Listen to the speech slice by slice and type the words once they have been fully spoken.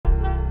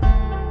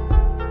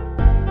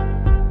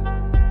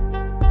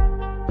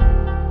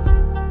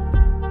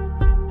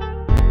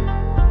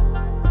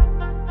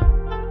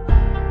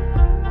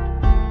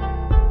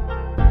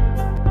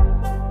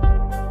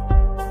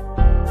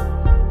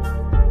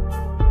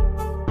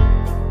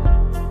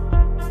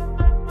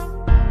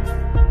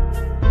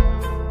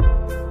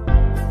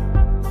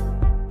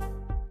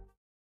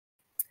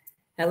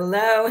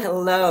Hello,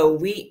 hello.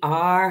 We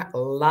are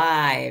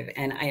live,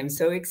 and I am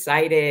so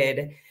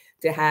excited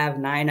to have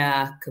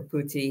Naina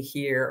Kaputi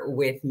here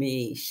with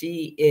me.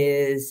 She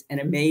is an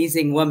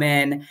amazing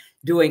woman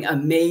doing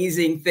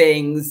amazing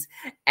things,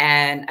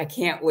 and I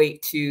can't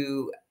wait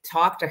to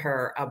talk to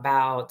her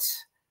about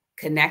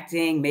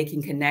connecting,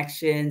 making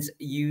connections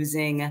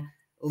using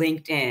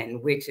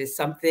LinkedIn, which is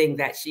something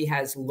that she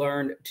has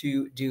learned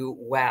to do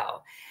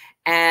well.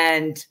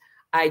 And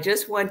I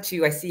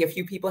see a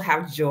few people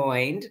have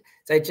joined.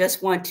 So I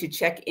just want to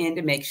check in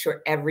to make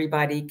sure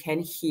everybody can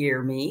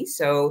hear me.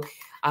 So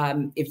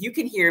if you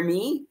can hear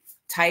me,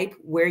 type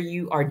where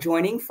you are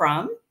joining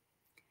from.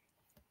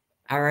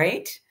 All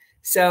right.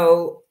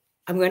 So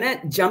I'm going to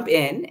jump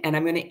in and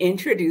I'm going to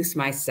introduce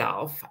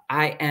myself.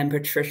 I am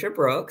Patricia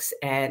Brooks,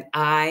 and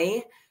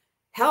I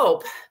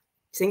help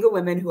single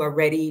women who are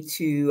ready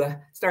to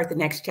start the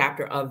next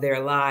chapter of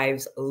their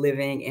lives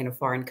living in a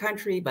foreign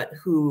country, but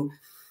who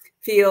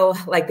feel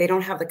like they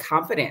don't have the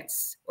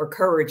confidence or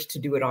courage to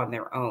do it on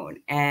their own.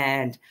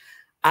 And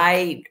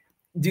I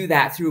do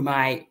that through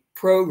my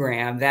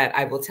program that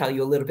I will tell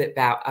you a little bit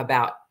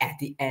about at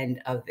the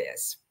end of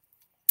this.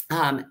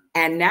 And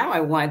now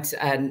I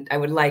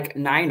would like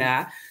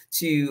Naina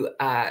to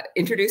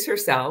introduce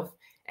herself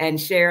and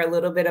share a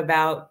little bit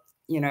about,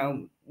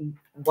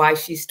 why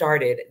she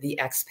started the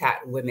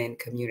Expat Women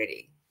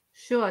community.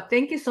 Sure.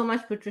 Thank you so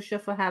much, Patricia,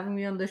 for having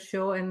me on the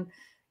show. And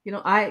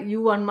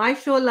you were on my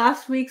show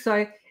last week,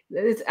 so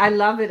I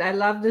love it. I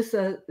love this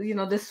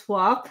this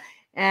swap.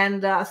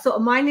 And so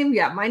my name's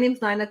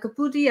Naina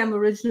Kaputi. I'm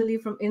originally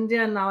from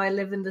India, and now I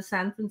live in the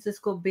San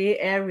Francisco Bay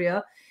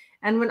Area.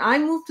 And when I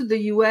moved to the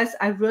US,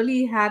 I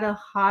really had a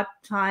hard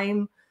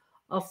time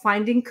of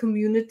finding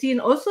community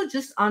and also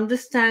just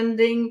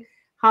understanding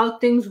how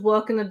things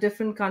work in a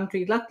different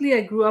country. Luckily,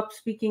 I grew up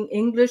speaking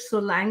English, so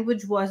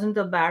language wasn't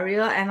a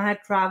barrier. And I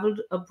had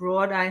traveled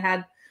abroad. I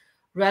had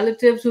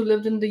relatives who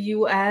lived in the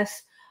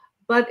US,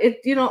 but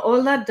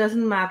all that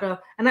doesn't matter.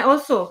 And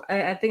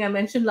I think I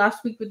mentioned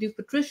last week with you,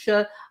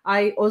 Patricia,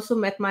 I also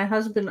met my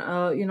husband,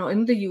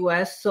 in the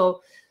US.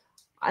 So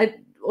I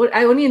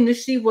only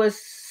initially was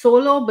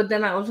solo, but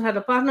then I also had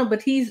a partner,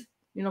 but he's,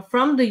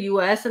 from the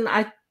US. And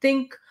I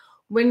think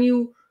when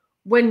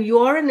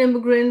you're an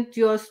immigrant,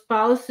 your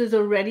spouse is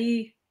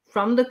already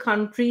from the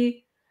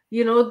country,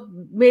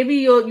 maybe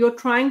you're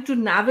trying to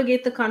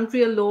navigate the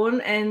country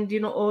alone. And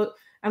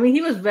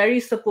he was very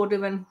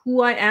supportive, and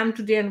who I am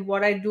today and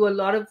what I do, a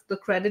lot of the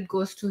credit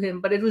goes to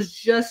him, but it was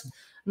just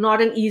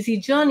not an easy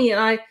journey.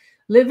 And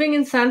living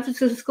in San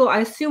Francisco, I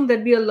assumed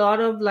there'd be a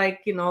lot of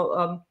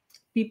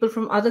people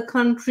from other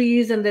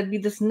countries, and there'd be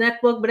this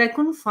network, but I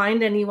couldn't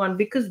find anyone.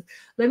 Because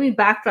let me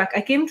backtrack. I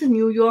came to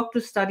New York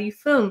to study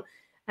film,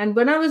 and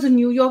when I was in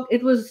New York,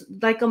 it was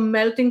like a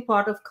melting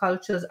pot of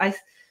cultures.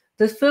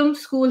 The film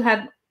school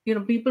had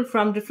people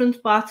from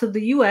different parts of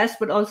the US,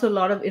 but also a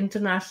lot of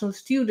international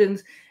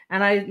students.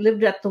 And I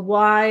lived at the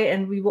Y,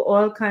 and we were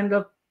all kind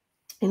of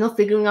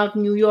figuring out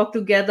New York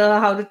together,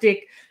 how to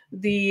take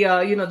the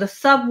the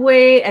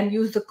subway and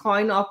use the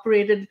coin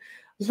operated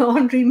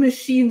laundry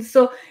machine.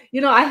 So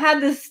I had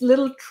this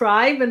little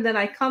tribe, and then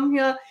I come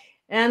here,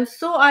 and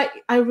so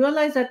I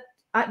realized that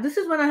this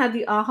is when I had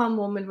the aha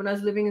moment when I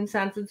was living in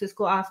San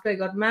Francisco after I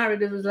got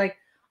married. It was like,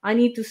 I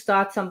need to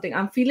start something.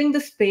 I'm feeling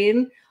this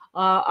pain.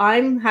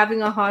 I'm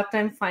having a hard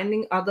time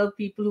finding other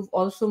people who've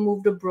also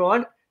moved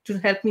abroad to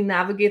help me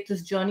navigate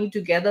this journey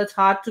together. It's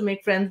hard to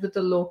make friends with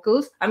the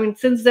locals. I mean,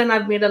 since then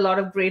I've made a lot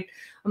of great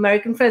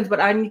American friends,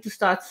 but I need to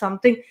start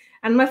something.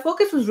 And my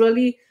focus was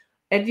really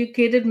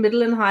educated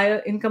middle and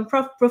higher income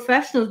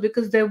professionals,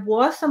 because there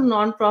were some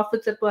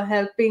nonprofits that were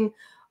helping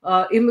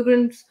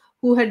immigrants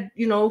who had,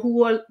 who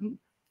were,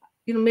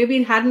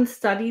 maybe hadn't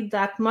studied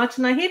that much.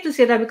 And I hate to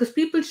say that because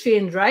people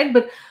change, right?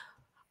 But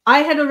I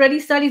had already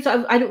studied,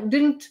 so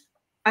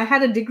I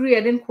had a degree.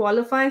 I didn't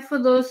qualify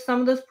for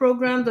some of those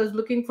programs. I was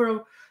looking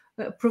for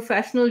a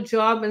professional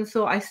job. And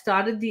so I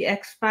started the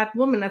Expat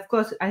Woman. Of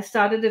course, I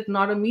started it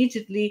not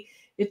immediately.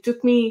 It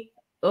took me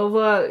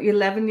over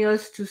 11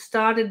 years to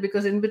start it,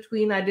 because in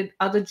between I did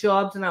other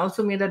jobs, and I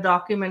also made a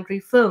documentary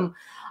film.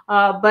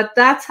 But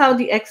that's how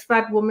the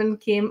Expat Woman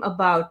came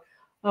about.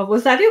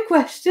 Was that your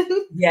question?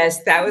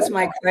 Yes, that was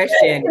my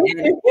question.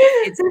 And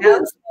it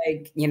sounds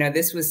like,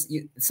 this was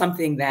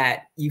something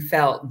that you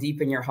felt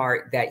deep in your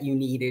heart that you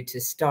needed to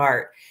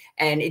start.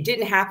 And it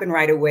didn't happen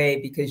right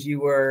away because you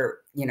were,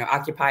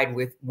 occupied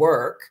with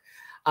work.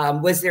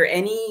 Was there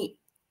any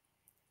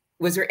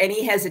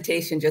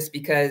hesitation just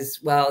because,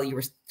 well, you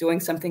were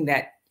doing something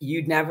that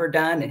you'd never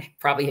done and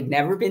probably had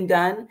never been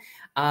done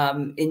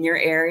in your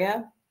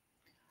area?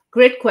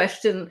 Great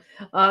question.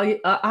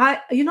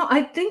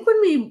 I think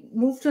when we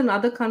move to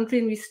another country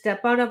and we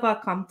step out of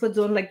our comfort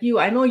zone, like you,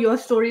 I know your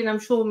story, and I'm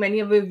sure many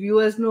of your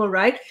viewers know,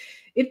 right?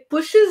 It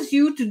pushes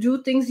you to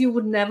do things you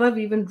would never have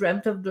even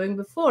dreamt of doing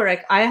before.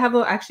 Like I have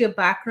actually a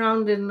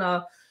background in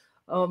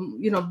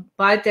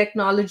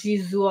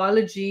biotechnology,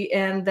 zoology,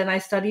 and then I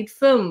studied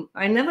film.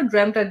 I never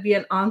dreamt I'd be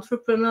an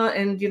entrepreneur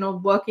and,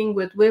 working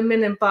with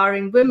women,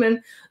 empowering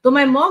women. Though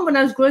my mom, when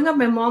I was growing up,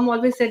 my mom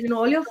always said,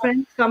 all your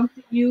friends come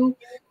to you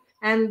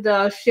and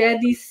share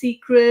these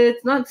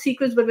secrets, not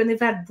secrets, but when they've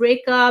had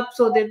breakups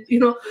or they,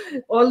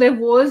 all their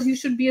woes, you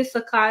should be a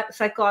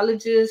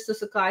psychologist, a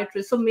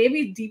psychiatrist. So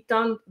maybe deep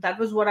down, that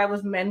was what I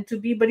was meant to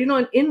be. But,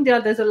 in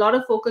India, there's a lot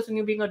of focus on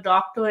you being a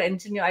doctor,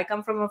 engineer. I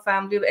come from a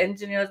family of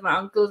engineers. My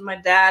uncles, my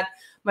dad,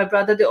 my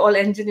brother, they're all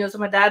engineers. So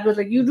my dad was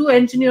like, you do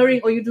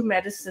engineering or you do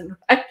medicine.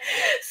 Right?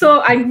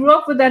 So I grew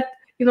up with that,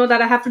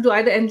 that I have to do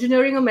either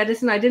engineering or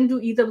medicine. I didn't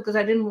do either because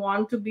I didn't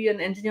want to be an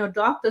engineer or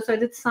doctor. So I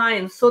did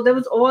science. So there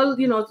was all,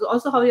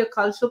 also how your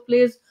culture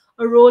plays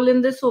a role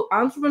in this. So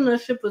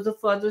entrepreneurship was the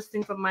furthest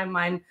thing from my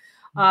mind.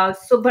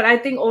 But I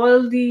think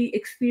all the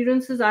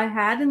experiences I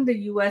had in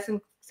the US,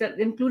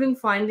 including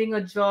finding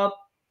a job,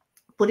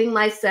 putting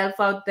myself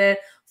out there,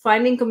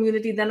 finding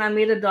community. Then I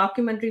made a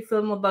documentary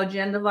film about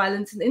gender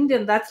violence in India.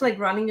 And that's like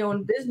running your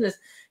own business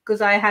because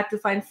I had to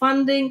find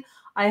funding.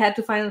 I had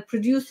to find a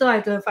producer. I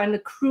had to find a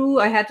crew.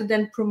 I had to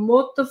then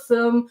promote the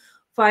film,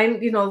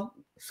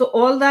 so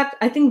all that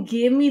I think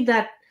gave me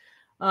that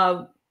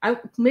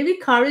maybe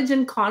courage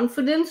and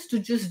confidence to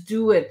just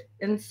do it.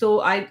 And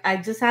so I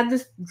just had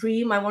this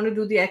dream. I want to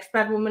do the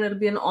Expat Woman. It'll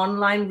be an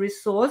online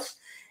resource.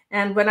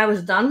 And when I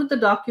was done with the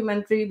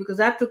documentary, because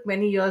that took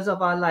many years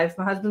of our life,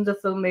 my husband's a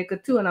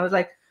filmmaker too. And I was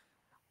like,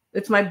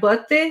 it's my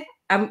birthday.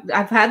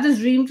 I've had this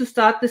dream to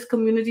start this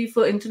community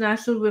for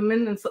international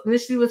women, and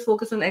initially was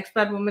focused on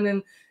expat women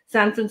in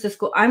San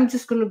Francisco. I'm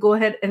just going to go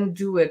ahead and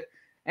do it.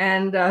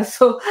 And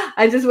so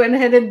I just went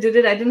ahead and did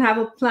it. I didn't have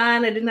a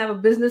plan. I didn't have a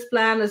business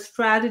plan, a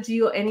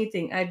strategy, or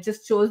anything. I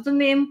just chose the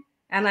name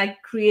and I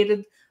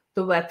created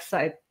the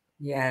website.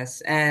 Yes.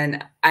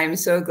 And I'm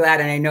so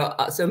glad. And I know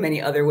so many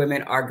other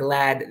women are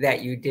glad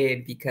that you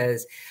did,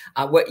 because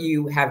what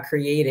you have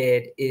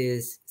created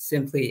is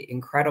simply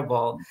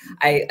incredible.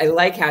 I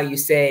like how you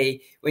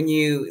say when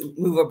you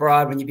move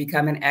abroad, when you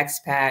become an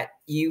expat,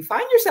 you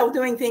find yourself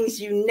doing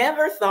things you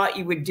never thought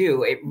you would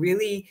do. It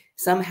really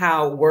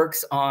somehow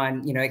works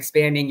on,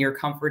 expanding your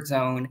comfort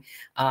zone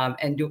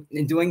and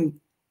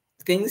doing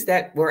things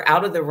that were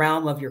out of the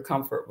realm of your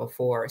comfort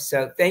before.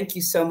 So thank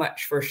you so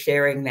much for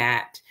sharing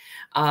that.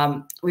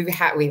 We've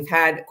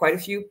had quite a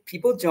few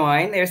people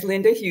join. There's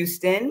Linda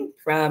Houston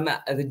from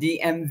the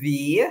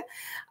DMV.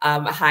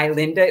 Hi,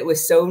 Linda. It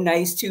was so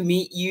nice to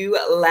meet you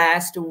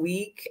last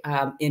week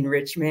in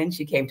Richmond.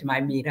 She came to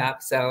my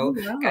meetup, so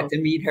got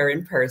to meet her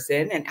in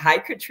person. And hi,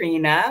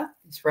 Katrina.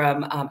 She's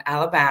from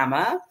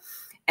Alabama.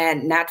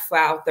 And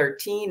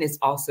NatFlow13 is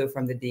also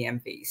from the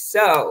DMV.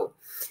 So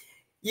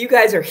you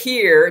guys are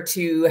here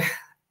to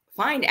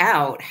find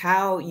out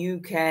how you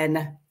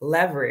can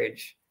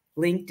leverage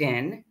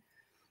LinkedIn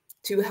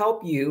to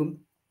help you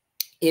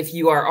if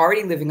you are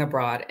already living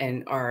abroad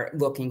and are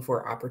looking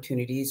for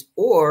opportunities,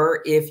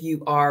 or if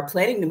you are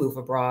planning to move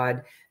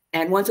abroad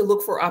and want to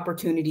look for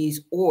opportunities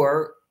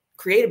or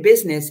create a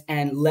business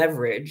and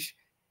leverage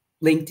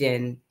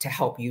LinkedIn to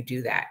help you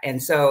do that.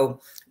 And so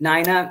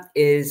Nina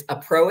is a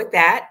pro at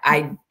that.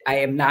 I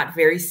am not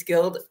very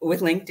skilled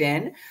with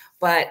LinkedIn,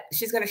 but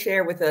she's going to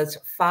share with us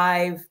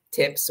 5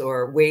 tips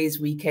or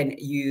ways we can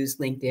use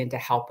LinkedIn to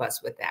help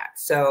us with that.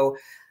 So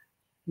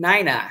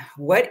Nina,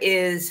 what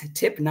is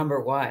tip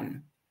number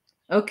 1?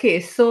 Okay,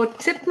 so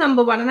tip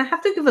number 1, and I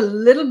have to give a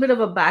little bit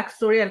of a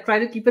backstory. I'll try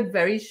to keep it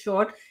very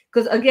short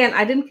because, again,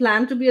 I didn't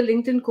plan to be a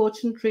LinkedIn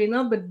coach and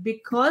trainer, but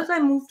because I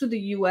moved to the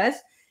US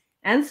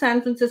and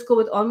San Francisco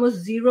with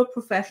almost zero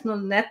professional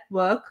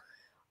network,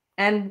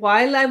 and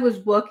while I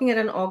was working at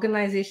an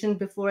organization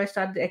before I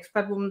started the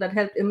Expat Woman that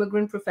helped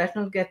immigrant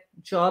professionals get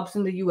jobs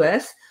in the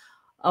US,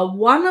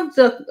 one of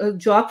the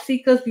job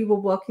seekers we were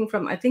working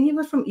from, I think he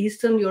was from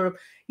Eastern Europe,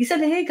 he said,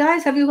 hey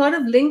guys, have you heard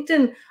of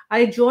LinkedIn?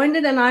 I joined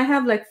it and I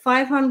have like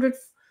 500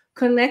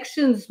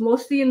 connections,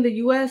 mostly in the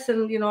US.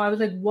 And, I was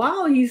like,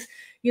 wow, he's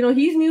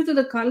new to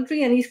the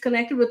country and he's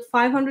connected with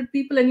 500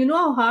 people. And you know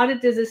how hard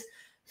it is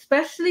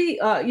especially,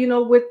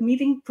 with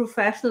meeting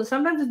professionals.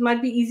 Sometimes it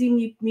might be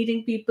easy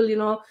meeting people,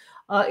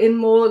 in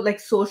more like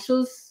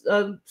social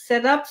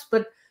setups,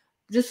 but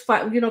just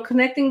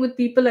connecting with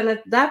people. And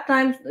at that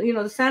time,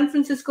 the San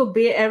Francisco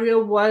Bay Area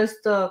was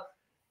the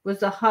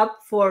hub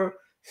for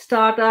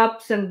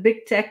startups and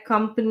big tech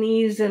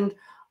companies. And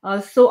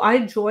so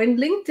I joined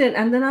LinkedIn,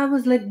 and then I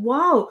was like,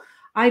 wow,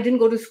 I didn't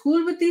go to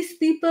school with these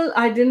people.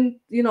 I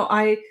didn't,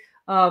 I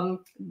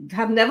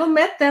have never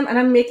met them, and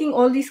I'm making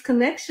all these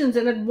connections.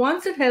 And at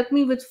once it helped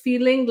me with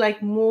feeling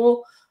like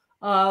more,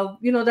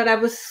 that I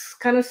was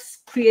kind of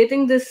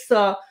creating this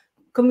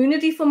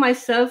community for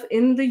myself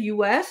in the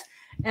US.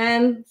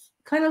 And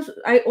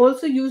I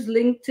also use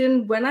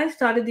LinkedIn when I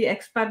started the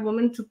Expat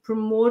Woman to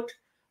promote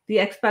the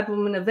Expat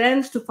Woman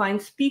events, to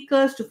find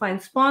speakers, to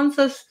find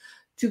sponsors,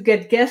 to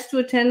get guests to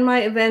attend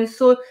my events.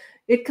 So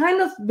it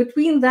kind of,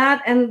 between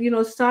that and,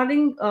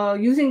 starting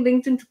using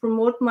LinkedIn to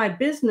promote my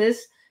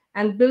business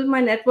and build my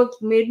network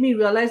made me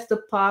realize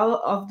the power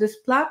of this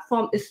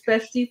platform,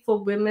 especially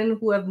for women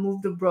who have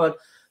moved abroad.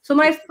 So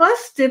my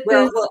first tip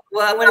is,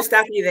 well, I want to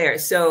stop you there.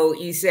 So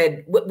you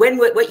said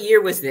what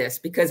year was this?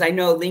 Because I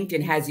know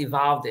LinkedIn has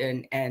evolved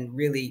and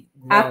really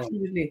grown.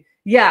 absolutely.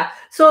 Yeah.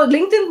 So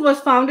LinkedIn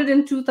was founded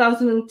in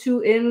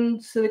 2002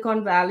 in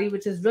Silicon Valley,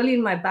 which is really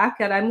in my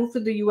backyard. I moved to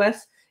the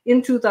US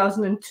in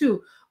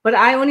 2002, but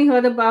I only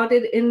heard about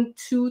it in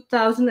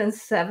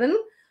 2007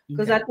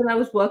 because Okay. that's when I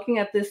was working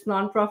at this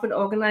nonprofit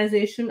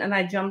organization and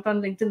I jumped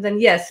on LinkedIn. Then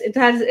yes, it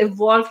has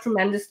evolved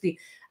tremendously.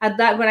 At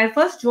that, when I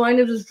first joined,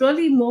 it was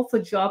really more for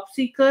job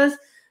seekers.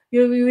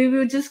 We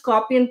would just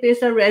copy and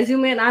paste our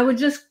resume, and I would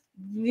just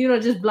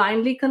just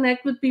blindly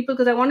connect with people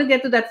because I want to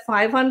get to that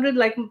 500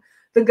 like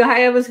the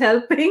guy I was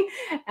helping.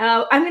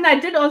 I mean, I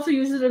did also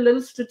use it a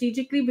little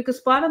strategically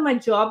because part of my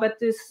job at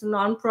this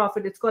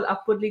nonprofit, it's called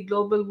Upwardly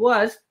Global,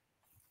 was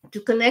to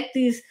connect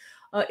these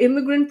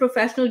immigrant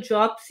professional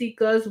job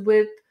seekers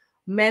with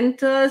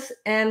mentors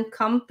and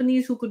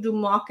companies who could do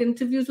mock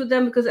interviews with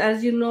them. Because,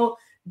 as you know,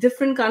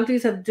 different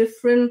countries have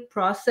different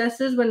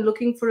processes when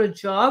looking for a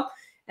job.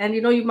 And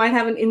you might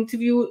have an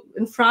interview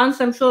in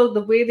France. I'm sure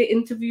the way they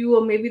interview,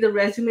 or maybe the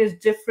resume is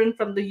different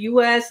from the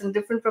US and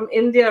different from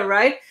India,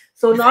 right?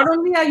 So not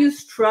only are you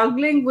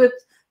struggling with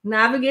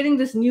navigating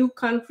this new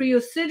country or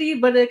city,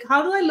 but like,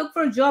 how do I look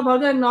for a job? How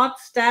do I not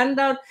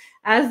stand out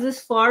as this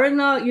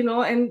foreigner?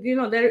 And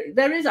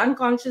there is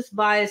unconscious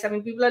bias. I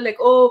mean, people are like,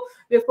 oh,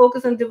 we're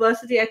focused on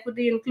diversity,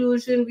 equity,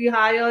 inclusion. We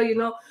hire,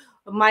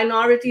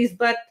 minorities,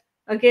 but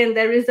again,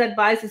 there is that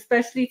bias,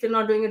 especially if you're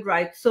not doing it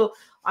right. So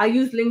I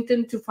use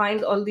LinkedIn to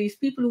find all these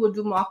people who would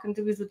do mock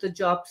interviews with the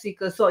job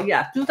seekers. So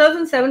yeah,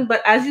 2007.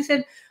 But as you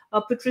said,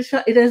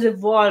 Patricia, it has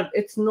evolved.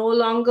 It's no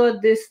longer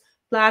this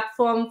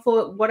platform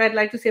for what I'd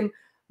like to say,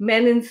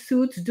 men in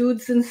suits,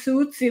 dudes in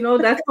suits.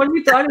 That's what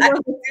we thought it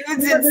was.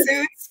 Dudes in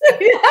suits.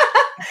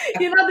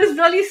 This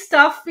really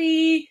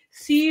stuffy,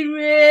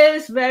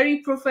 serious, very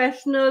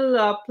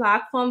professional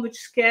platform, which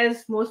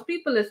scares most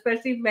people,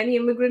 especially many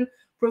immigrant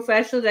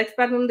professionals,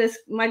 expat women. They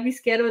might be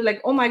scared of it,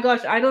 like, oh my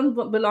gosh, I don't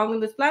belong in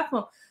this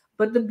platform.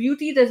 But the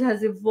beauty that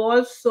has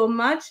evolved so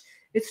much.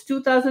 It's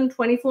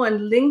 2024,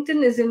 and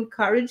LinkedIn is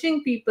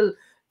encouraging people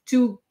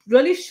to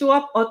really show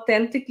up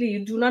authentically.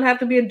 You do not have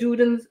to be a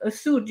dude in a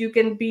suit. You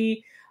can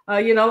be,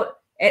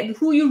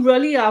 who you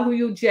really are, who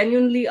you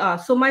genuinely are.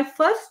 So my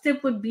first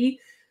tip would be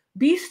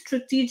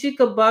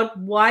strategic about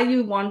why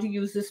you want to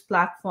use this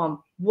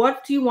platform.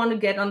 What do you want to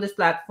get on this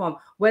platform?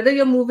 Whether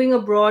you're moving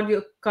abroad,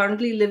 you're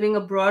currently living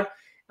abroad,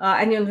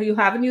 and you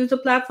haven't used the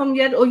platform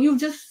yet, or you've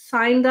just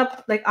signed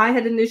up like I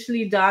had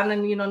initially done,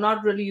 and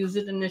not really use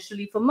it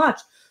initially for much.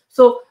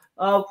 So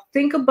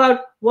think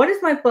about, what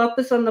is my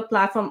purpose on the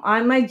platform?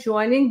 Am I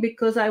joining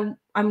because I'm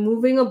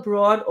moving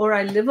abroad, or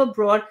I live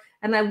abroad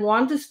and I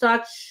want to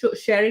start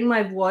sharing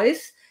my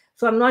voice?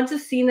 So I'm not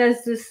just seen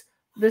as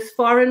this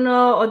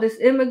foreigner, or this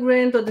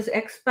immigrant, or this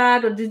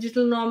expat, or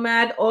digital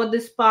nomad, or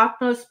this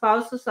partner,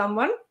 spouse, or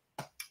someone,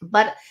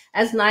 but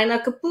as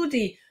Naina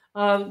Kaputi,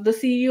 the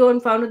CEO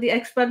and founder of the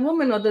Expat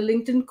Woman, or the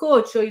LinkedIn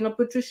coach, or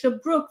Patricia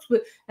Brooks,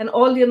 and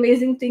all the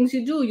amazing things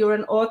you do. You're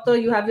an author,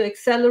 you have your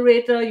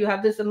accelerator, you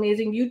have this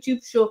amazing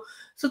YouTube show.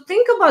 So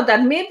think about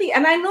that. Maybe,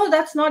 and I know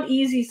that's not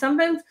easy.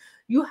 Sometimes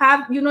you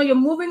have, you're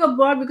moving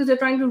abroad because you're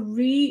trying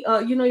to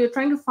you're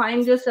trying to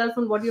find yourself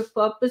and what your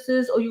purpose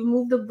is, or you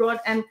moved abroad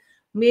and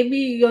maybe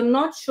you're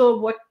not sure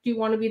what you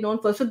want to be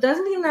known for. So it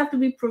doesn't even have to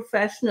be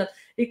professional.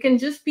 It can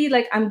just be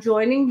like, I'm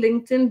joining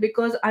LinkedIn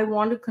because I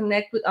want to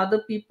connect with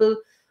other people.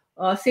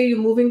 Say you're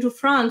moving to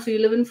France, or you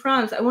live in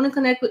France. I want to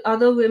connect with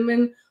other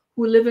women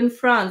who live in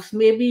France.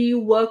 Maybe you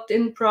worked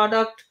in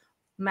product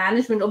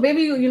management, or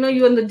maybe you're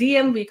in the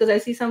DMV, because I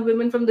see some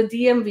women from the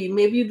DMV.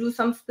 Maybe you do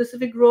some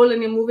specific role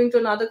and you're moving to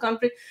another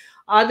country.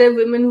 Are there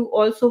women who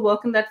also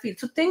work in that field?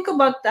 So think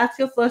about, that's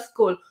your first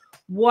goal.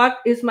 What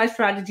is my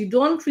strategy?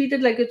 Don't treat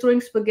it like you're throwing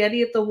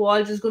spaghetti at the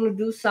wall, just going to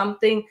do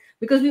something,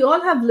 because we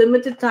all have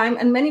limited time.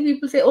 And many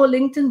people say, oh,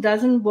 LinkedIn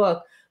doesn't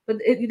work, but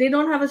they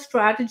don't have a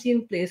strategy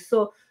in place.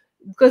 So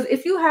because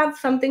if you have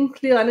something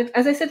clear, and it,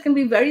 as I said, can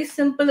be very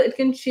simple, it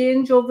can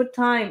change over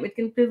time, it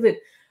can pivot.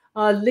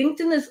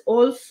 LinkedIn is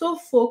also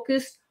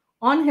focused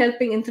on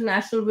helping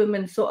international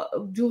women. So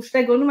should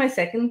I go to my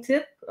second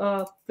tip,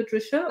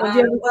 Patricia?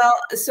 Well,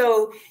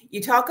 so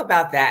you talk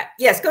about that.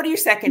 Yes, go to your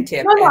second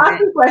tip. No,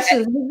 ask me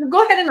questions.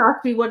 Go ahead and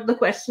ask me what the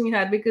question you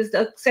had, because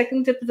the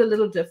second tip is a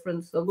little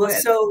different. So go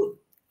ahead. So,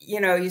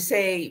 you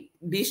say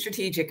be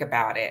strategic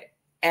about it.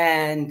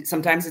 And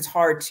sometimes it's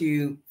hard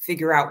to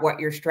figure out what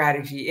your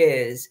strategy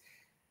is.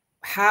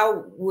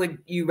 How would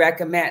you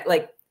recommend,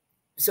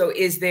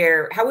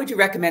 how would you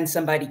recommend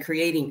somebody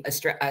creating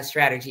a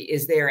strategy?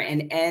 Is there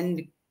an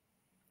end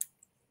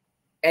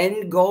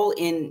goal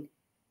in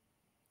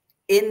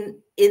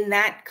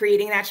that,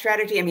 creating that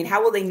strategy? I mean,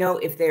 how will they know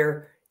if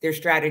their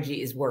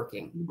strategy is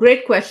working?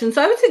 Great question.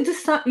 So I would say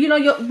just,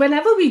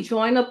 whenever we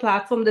join a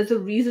platform, there's a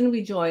reason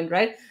we join,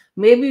 right?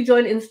 Maybe you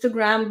join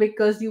Instagram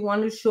because you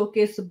want to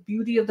showcase the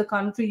beauty of the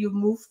country you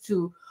moved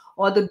to,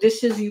 or the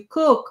dishes you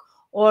cook,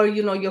 or,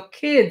 your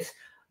kids.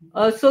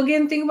 So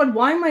again, think about,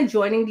 why am I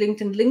joining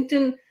LinkedIn?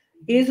 LinkedIn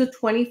is a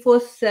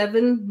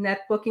 24/7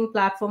 networking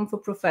platform for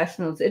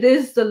professionals. It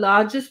is the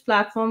largest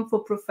platform for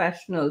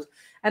professionals.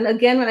 And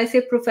again, when I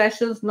say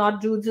professionals, not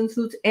dudes in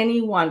suits,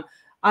 anyone.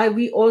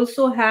 We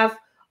also have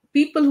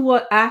people who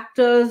are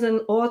actors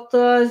and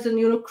authors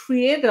and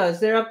creators.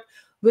 There are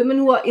women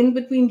who are in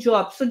between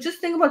jobs. So just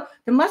think about,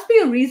 there must be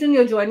a reason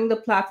you're joining the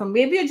platform.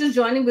 Maybe you're just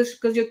joining this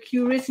because you're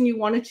curious and you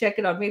want to check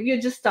it out. Maybe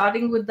you're just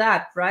starting with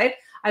that, right?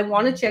 I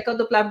want to check out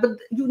the platform,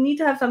 but you need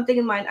to have something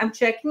in mind. I'm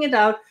checking it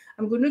out.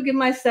 I'm going to give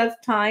myself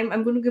time.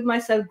 I'm going to give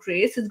myself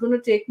grace. It's going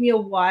to take me a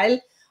while.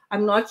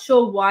 I'm not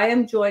sure why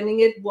I'm joining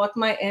it, what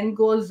my end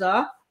goals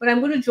are, but I'm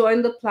going to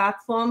join the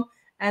platform.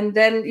 And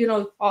then,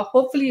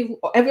 hopefully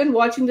everyone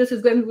watching this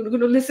is going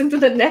to listen to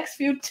the next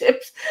few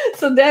tips.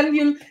 So then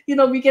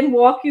we can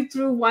walk you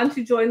through once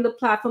you join the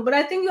platform. But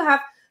I think you have,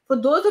 for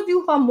those of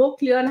you who are more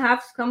clear and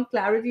have some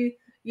clarity,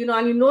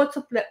 and it's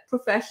a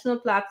professional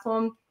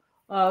platform,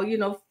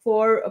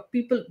 for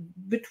people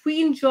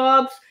between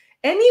jobs,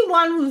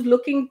 anyone who's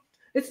looking.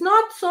 It's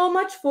not so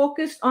much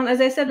focused on,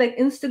 as I said, like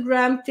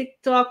Instagram,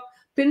 TikTok,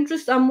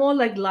 Pinterest are more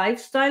like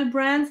lifestyle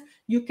brands.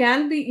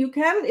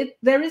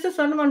 There is a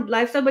certain amount of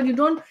lifestyle, but you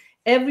don't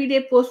every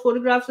day post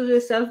photographs of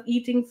yourself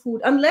eating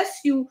food unless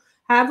you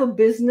have a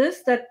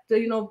business that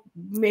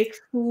makes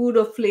food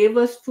or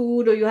flavors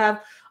food, or you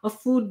have a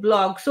food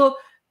blog. So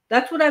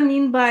that's what I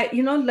mean by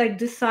like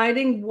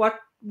deciding what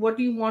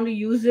do you want to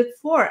use it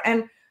for.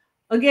 And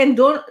again,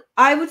 don't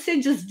I would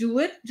say just do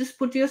it, just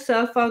put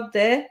yourself out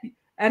there,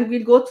 and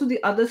we'll go through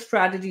the other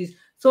strategies.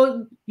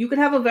 So you can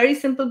have a very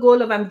simple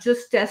goal of, I'm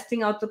just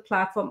testing out the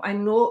platform. I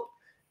know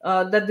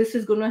that this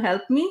is going to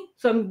help me,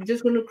 so I'm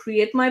just going to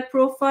create my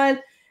profile,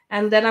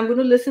 and then I'm going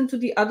to listen to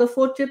the other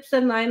 4 tips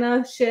that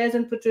Naina shares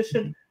and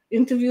Patricia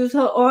interviews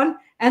her on,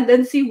 and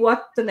then see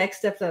what the next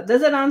steps are.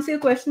 Does that answer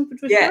your question,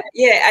 Patricia?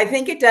 Yeah, I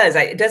think it does.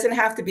 It doesn't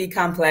have to be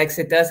complex.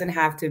 It doesn't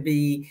have to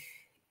be,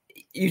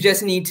 you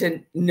just need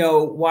to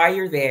know why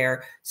you're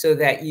there so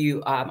that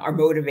you are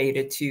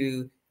motivated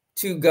to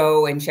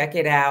go and check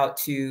it out,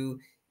 to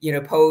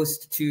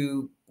post,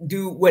 to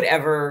do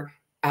whatever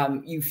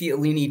you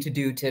feel you need to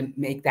do to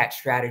make that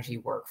strategy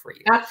work for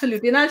you.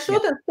 Absolutely, and I'll share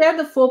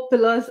the 4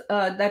 pillars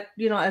that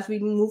as we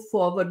move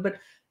forward. But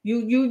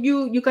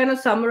you kind of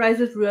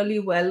summarize it really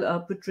well,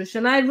 Patricia.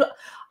 And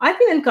I've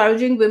been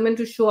encouraging women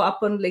to show up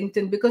on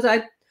LinkedIn because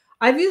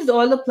I've used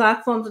all the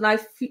platforms,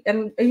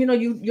 and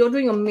you're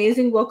doing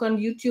amazing work on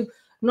YouTube.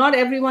 Not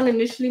everyone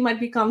initially might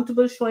be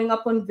comfortable showing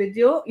up on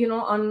video,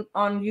 on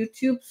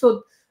YouTube.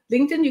 So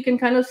LinkedIn, you can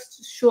kind of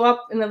show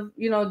up in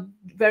a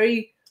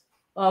very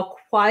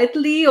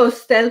quietly or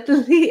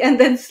stealthily, and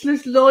then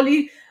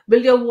slowly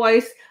build your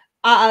voice,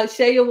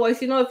 share your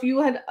voice. If you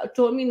had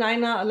told me,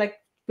 Naina, like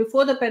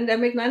before the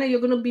pandemic, Naina,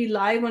 you're going to be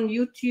live on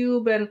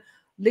YouTube and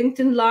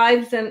LinkedIn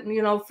lives and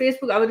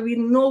Facebook, I would be,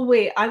 no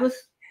way. I'm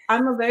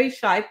a very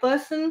shy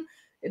person.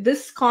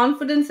 This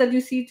confidence that you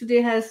see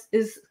today has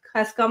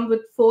come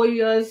with 4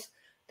 years,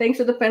 thanks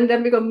to the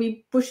pandemic, of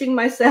me pushing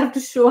myself to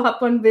show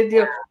up on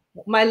video.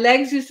 My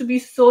legs used to be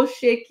so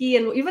shaky,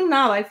 and even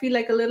now I feel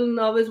like a little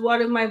nervous.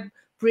 What if my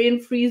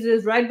brain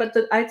freezes, right? But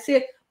I'd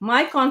say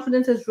my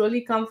confidence has really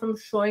come from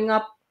showing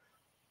up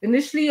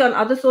initially on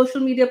other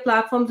social media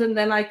platforms, and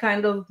then I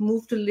kind of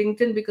moved to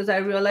LinkedIn because I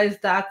realized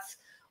that's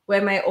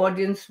where my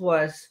audience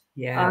was.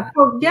 Yeah.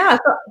 Go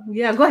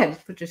ahead,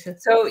 Patricia.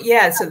 So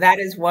that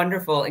is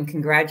wonderful, and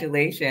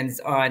congratulations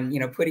on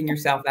putting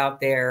yourself out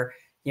there.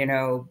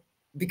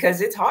 Because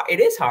it's hard. It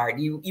is hard.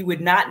 You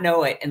would not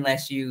know it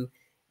unless you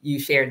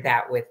shared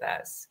that with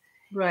us.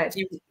 Right.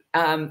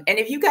 And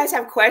if you guys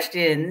have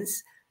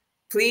questions,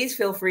 please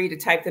feel free to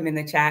type them in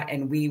the chat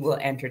and we will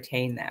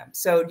entertain them.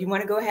 So do you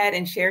want to go ahead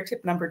and share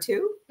tip number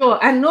 2? Sure.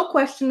 And no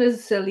question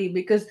is silly,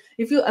 because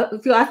if you ask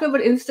me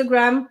about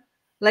Instagram,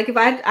 like if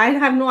I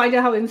have no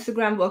idea how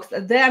Instagram works,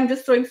 there I'm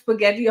just throwing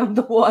spaghetti on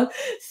the wall.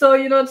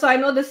 So, so I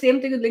know the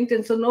same thing with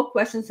LinkedIn. So no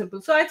question,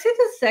 simple. So I'd say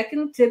the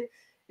second tip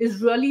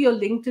is really your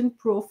LinkedIn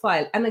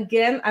profile. And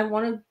again, I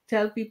want to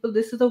tell people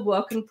this is a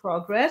work in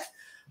progress.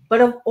 But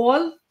of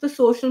all the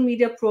social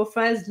media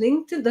profiles, the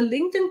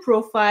LinkedIn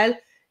profile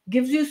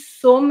gives you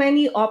so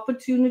many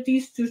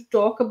opportunities to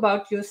talk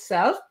about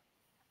yourself,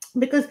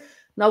 because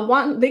now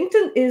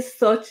LinkedIn is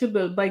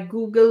searchable by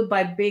Google,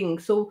 by Bing.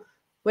 So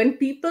when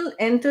people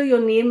enter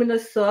your name in a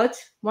search,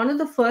 one of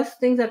the first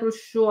things that will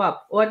show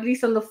up, or at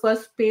least on the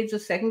first page or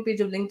second page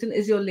of LinkedIn,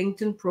 is your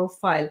LinkedIn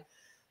profile.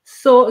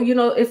 So,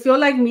 if you're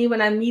like me,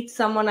 when I meet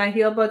someone, I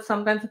hear about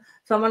sometimes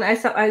someone,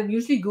 I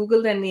usually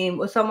Google their name,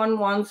 or someone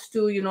wants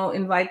to,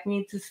 invite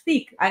me to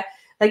speak.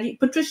 Like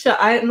Patricia,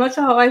 I'm not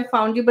sure how I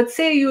found you, but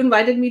say you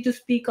invited me to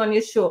speak on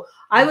your show.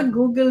 I would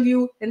Google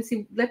you and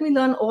see, let me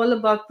learn all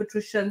about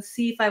Patricia and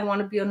see if I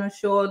want to be on her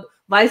show,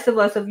 vice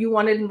versa, if you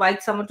want to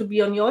invite someone to be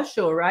on your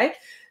show, right?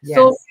 Yes.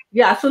 So,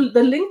 so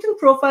the LinkedIn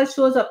profile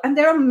shows up, and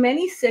there are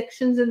many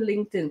sections in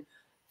LinkedIn.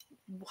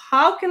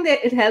 How can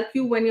it help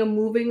you when you're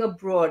moving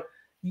abroad?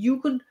 You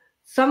could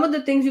some of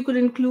the things you could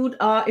include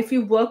are, if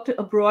you worked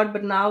abroad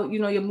but now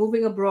you're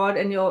moving abroad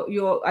and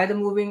you're either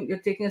moving, you're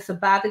taking a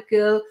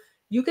sabbatical,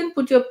 you can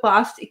put your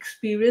past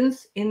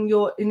experience in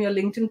your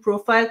LinkedIn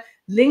profile.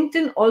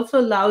 LinkedIn also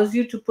allows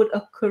you to put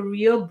a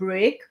career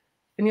break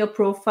in your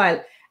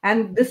profile.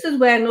 And this is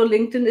where I know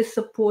LinkedIn is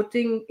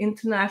supporting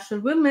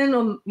international women,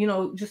 or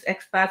just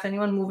expats,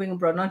 anyone moving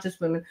abroad, not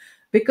just women.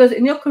 Because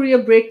in your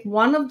career break,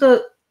 one of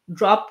the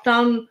drop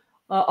down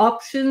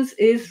options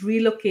is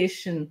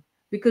relocation.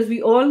 Because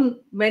we all,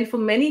 for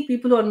many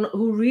people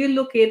who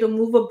relocate or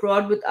move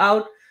abroad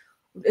without,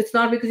 it's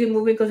not because you're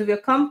moving because of your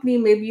company.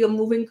 Maybe you're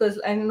moving because,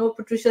 I know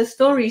Patricia's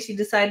story, she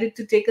decided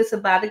to take a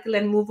sabbatical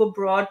and move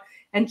abroad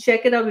and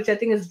check it out, which I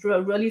think is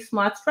a really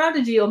smart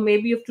strategy. Or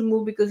maybe you have to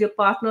move because your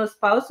partner or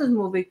spouse is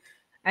moving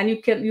and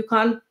you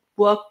can't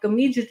work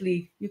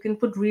immediately. You can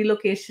put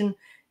relocation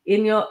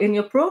in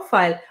your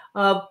profile.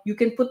 You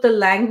can put the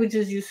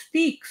languages you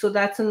speak. So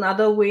that's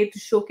another way to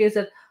showcase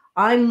that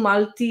I'm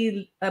a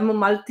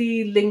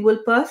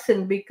multilingual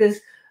person. Because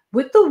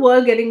with the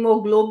world getting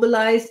more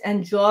globalized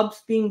and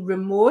jobs being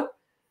remote,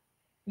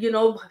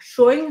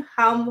 showing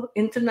how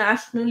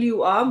international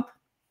you are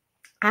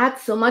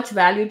adds so much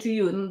value to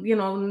you. And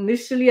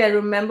initially, I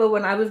remember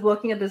when I was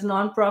working at this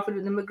nonprofit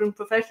with immigrant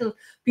professionals,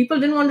 people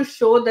didn't want to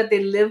show that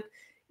they lived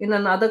in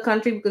another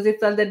country because they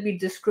felt there'd be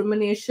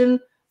discrimination.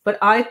 But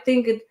I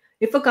think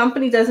if a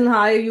company doesn't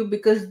hire you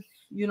because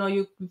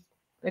you,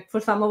 like, for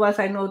some of us,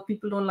 I know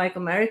people don't like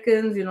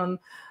Americans,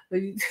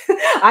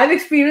 I've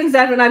experienced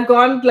that when I've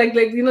gone,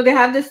 they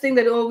have this thing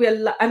that, oh,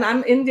 and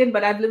I'm Indian,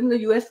 but I've lived in the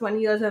US 20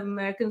 years, I have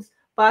American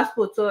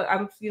passport. So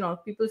I'm,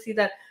 people see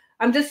that.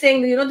 I'm just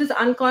saying, this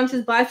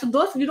unconscious bias. So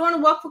you don't want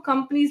to work for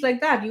companies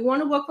like that. You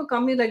want to work for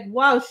companies like,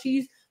 wow,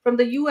 she's from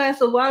the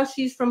US, or wow,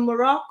 she's from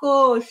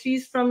Morocco, or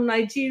she's from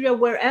Nigeria,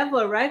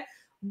 wherever, right?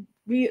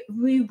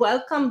 We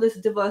welcome this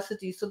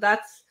diversity. So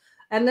that's,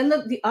 and then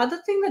the other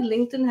thing that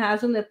LinkedIn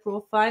has on their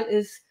profile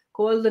is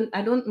called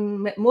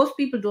most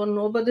people don't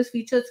know about this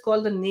feature. It's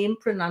called the name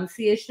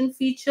pronunciation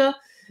feature.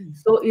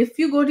 So if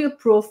you go to your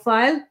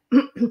profile,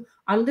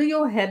 under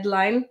your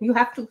headline, you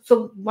have to.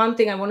 So one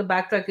thing I want to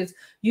backtrack is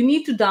you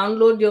need to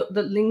download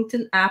the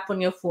LinkedIn app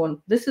on your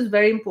phone. This is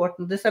very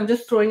important. I'm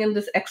just throwing in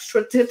this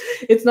extra tip.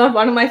 It's not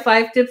one of my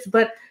 5 tips,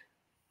 but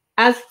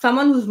as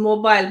someone who's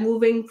mobile,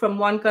 moving from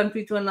one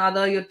country to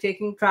another, you're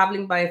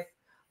traveling by,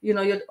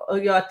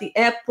 you're at the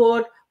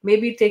airport.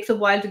 Maybe it takes a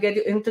while to get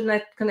your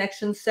internet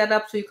connection set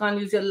up, so you can't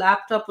use your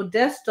laptop or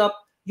desktop.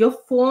 Your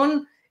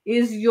phone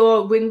is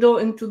your window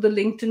into the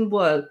LinkedIn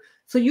world.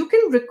 So you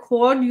can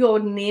record your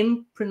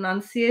name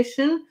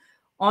pronunciation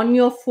on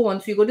your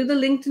phone. So you go to the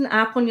LinkedIn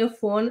app on your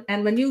phone,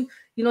 and when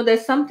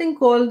there's something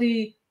called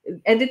the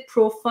edit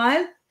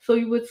profile. So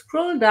you would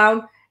scroll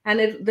down,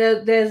 and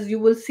you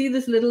will see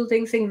this little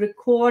thing saying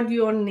record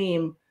your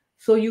name.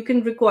 So you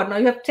can record. Now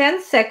you have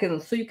 10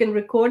 seconds. So you can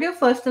record your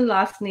first and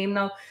last name.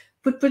 Now,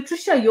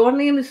 Patricia, your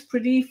name is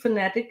pretty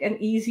phonetic and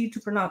easy to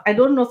pronounce. I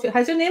don't know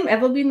has your name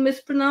ever been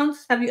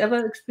mispronounced? Have you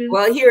ever experienced?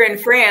 Well, here in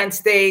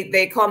France,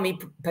 they call me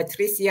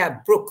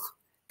Patricia Brook.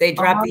 They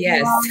drop the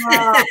S.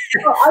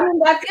 So,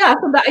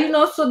 I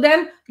mean, so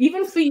then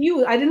even for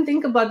you, I didn't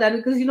think about that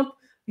because,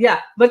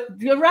 yeah, but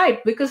you're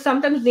right, because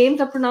sometimes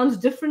names are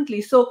pronounced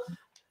differently. So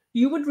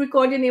you would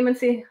record your name and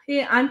say,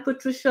 hey, I'm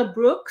Patricia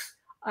Brooks.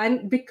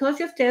 And because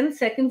you have 10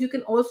 seconds, you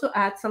can also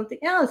add something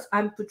else.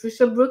 I'm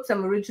Patricia Brooks.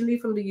 I'm originally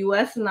from the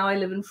US and now I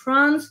live in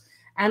France,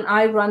 and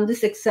I run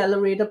this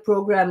accelerator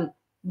program.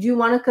 Do you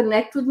want to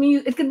connect with me?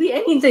 It could be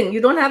anything.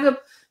 You're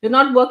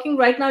not working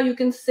right now. You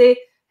can say,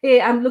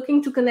 hey, I'm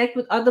looking to connect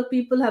with other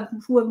people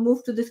who have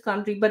moved to this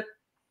country. But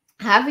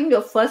having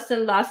your first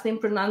and last name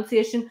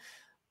pronunciation,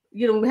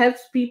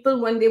 helps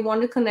people when they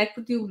want to connect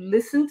with you,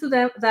 listen to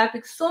them. That,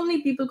 because so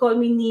many people call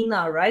me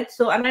Nina, right?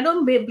 So, and I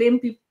don't blame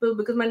people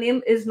because my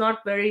name is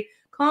not very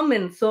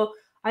common. So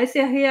I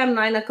say, hey, I'm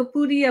Naina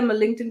Kapuri. I'm a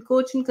LinkedIn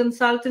coach and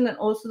consultant, and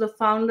also the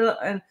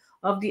founder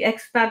of the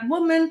Expat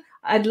Woman.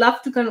 I'd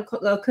love to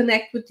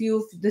connect with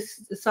you if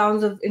this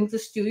sounds of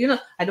interest to you.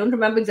 I don't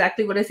remember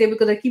exactly what I say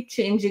because I keep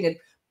changing it,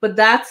 but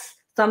that's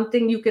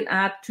something you can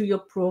add to your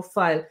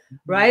profile,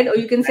 right? Or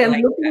you can say, I'm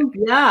looking.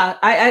 Yeah,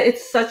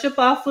 it's such a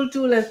powerful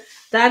tool, and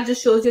that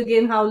just shows you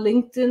again how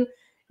LinkedIn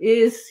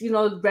is,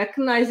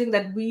 recognizing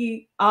that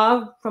we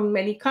are from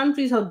many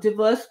countries, how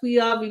diverse we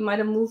are. We might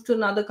have moved to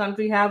another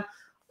country, have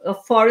a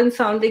foreign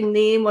sounding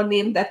name or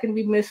name that can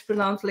be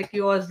mispronounced like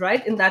yours,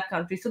 right, in that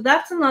country. So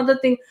that's another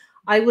thing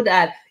I would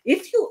add.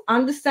 If you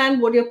understand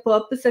what your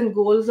purpose and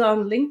goals are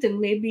on LinkedIn,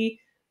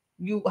 maybe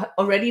you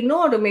already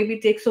know it, or maybe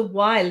it takes a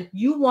while,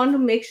 you want to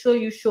make sure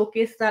you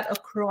showcase that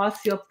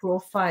across your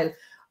profile.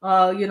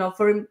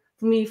 For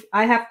me,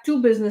 I have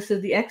 2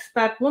 businesses, the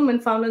Expat Woman,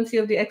 founder and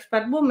CEO of the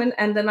Expat Woman,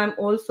 and then I'm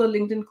also a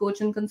LinkedIn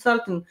coach and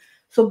consultant.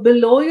 So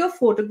below your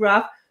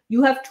photograph,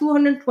 you have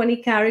 220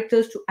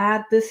 characters to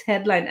add this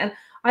headline. And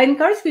I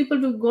encourage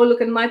people to go look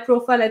at my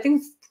profile. I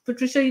think,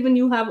 Patricia, even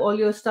you have all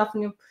your stuff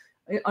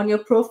on your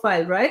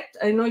profile, right?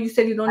 I know you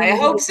said you don't I use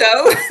hope it.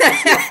 so.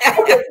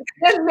 Okay,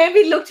 then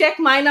maybe check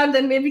mine out.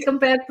 Then maybe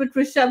compare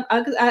Patricia.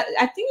 'Cause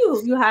I think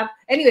you have.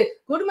 Anyway,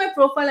 go to my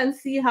profile and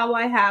see how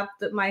I have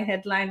my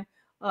headline.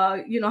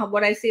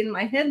 What I say in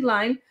my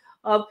headline.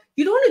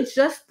 You don't want to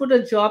just put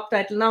a job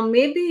title. Now,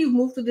 maybe you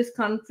move to this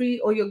country,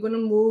 or you're going to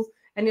move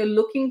and you're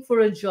looking for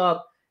a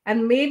job.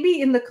 And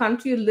maybe in the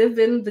country you live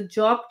in, the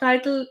job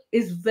title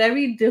is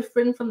very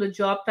different from the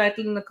job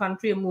title in the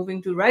country you're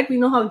moving to, right? We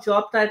know how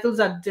job titles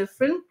are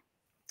different.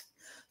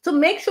 So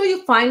make sure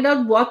you find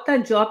out what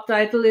that job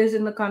title is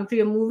in the country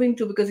you're moving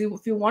to, because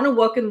if you want to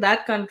work in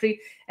that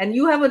country and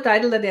you have a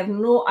title that they have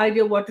no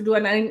idea what to do,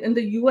 and in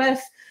the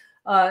US,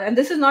 and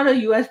this is not a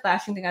US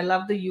bashing thing. I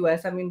love the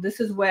US. I mean, this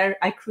is where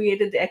I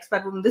created the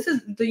Expat Woman.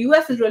 The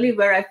US is really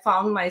where I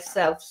found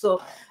myself.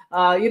 So,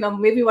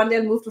 maybe one day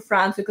I'll move to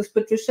France, because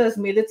Patricia has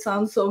made it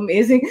sound so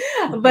amazing.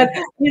 But,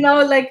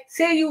 like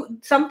say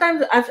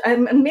sometimes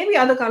and maybe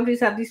other countries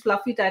have these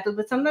fluffy titles,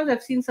 but sometimes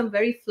I've seen some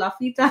very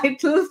fluffy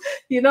titles,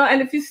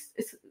 and if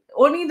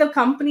only the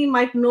company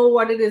might know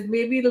what it is.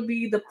 Maybe it'll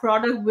be the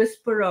product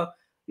whisperer,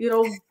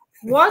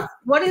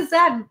 what is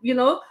that?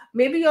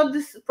 Maybe you're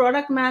this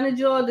product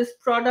manager or this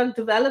product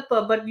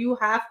developer, but you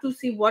have to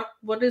see what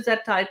is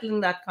that title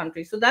in that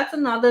country. So that's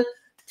another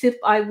tip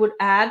I would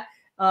add.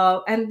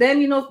 And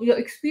then your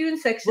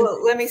experience section.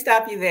 Well, let me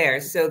stop you there.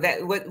 So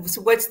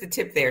what's the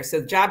tip there?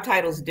 So job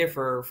titles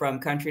differ from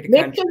country to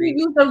Make country. sure you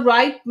use the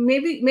right.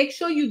 Maybe make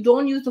sure you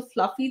don't use the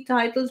fluffy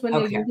titles when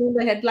you're using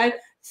the headline.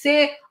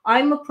 Say,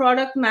 I'm a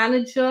product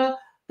manager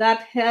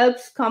that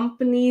helps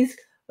companies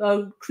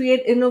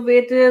create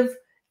innovative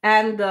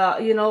and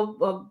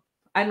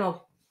I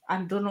know.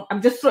 I don't know.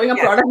 I'm just throwing a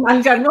product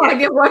manager. I have no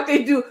idea what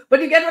they do,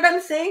 but you get what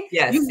I'm saying.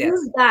 Yes.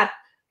 Use that.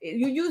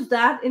 You use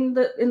that in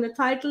the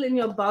title in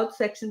your about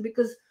section,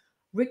 because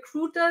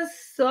recruiters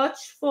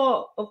search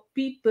for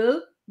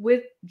people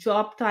with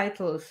job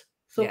titles.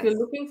 So if you're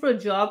looking for a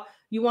job,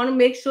 you want to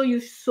make sure you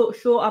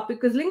show up,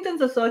 because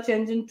LinkedIn's a search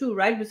engine too,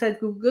 right? Besides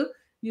Google,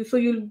 so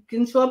you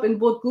can show up in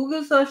both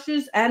Google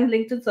searches and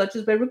LinkedIn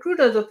searches by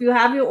recruiters. If you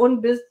have your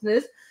own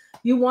business,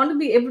 you want to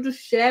be able to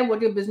share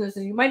what your business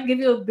is. You might give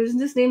your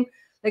business name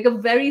like a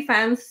very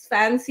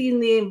fancy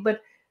name,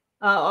 but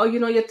or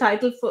your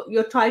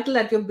title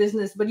at your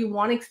business, but you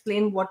want to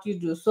explain what you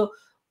do. So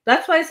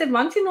that's why I said,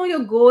 once you know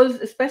your goals,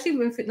 especially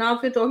if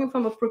you're talking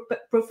from a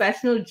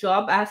professional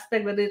job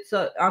aspect, whether it's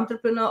an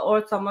entrepreneur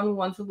or someone who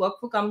wants to work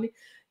for a company,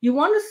 you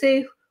want to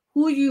say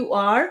who you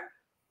are,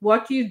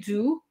 what you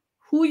do,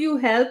 who you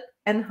help,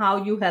 and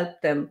how you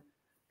help them.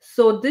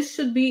 So this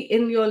should be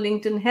in your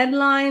LinkedIn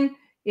headline,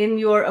 in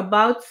your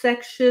about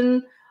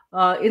section,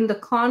 in the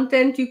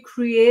content you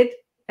create.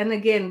 And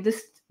again,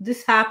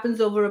 this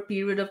happens over a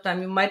period of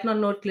time. You might not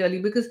know it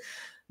clearly, because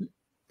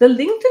the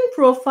LinkedIn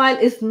profile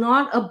is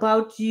not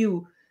about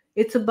you.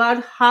 It's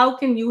about how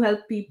can you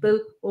help people,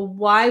 or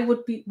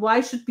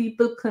why should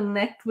people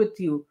connect with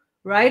you,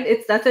 right?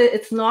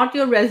 It's not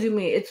your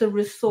resume. It's a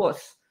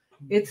resource.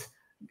 It's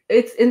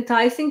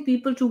enticing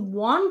people to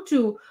want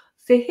to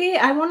say, hey,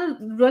 I want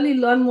to really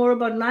learn more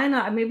about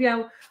Naina. Maybe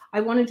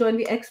I want to join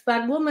the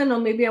Expat Woman, or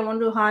maybe I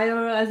want to hire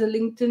her as a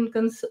LinkedIn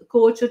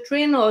coach or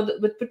trainer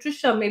with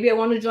Patricia. Maybe I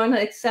want to join her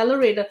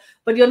accelerator.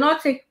 But you're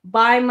not saying,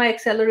 buy my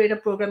accelerator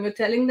program. You're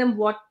telling them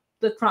what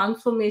the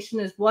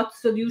transformation is, what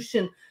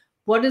solution,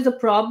 what is the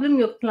problem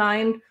your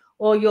client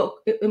or your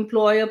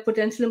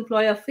potential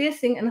employer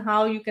facing, and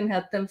how you can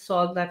help them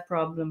solve that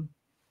problem.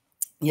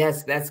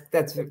 Yes,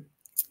 that's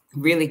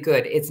really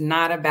good. It's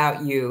not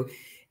about you.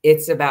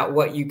 It's about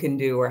what you can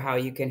do or how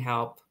you can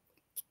help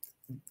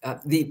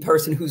the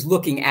person who's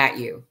looking at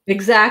you.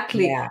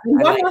 Exactly. Yeah,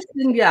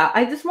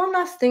 one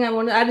last thing I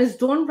want to add is,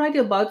 don't write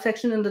your about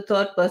section in the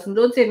third person.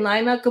 Don't say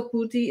Naina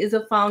Kaputi is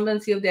a founder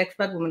and CEO of the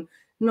Expat Woman.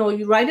 No,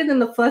 you write it in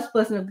the first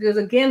person, because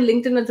again,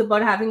 LinkedIn is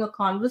about having a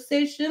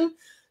conversation.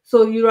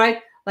 So you write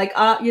like,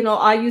 are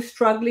you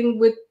struggling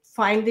with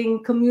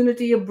finding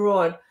community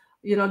abroad?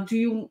 Are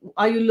you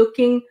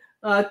looking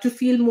to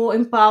feel more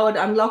empowered,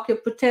 unlock your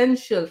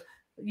potential?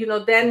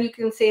 Then you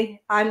can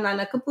say, I'm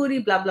Naina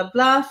Kapuri, blah, blah,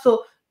 blah.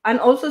 So, and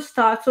also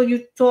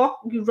you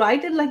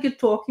write it like you're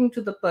talking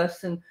to the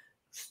person.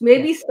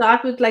 Maybe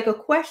start with like a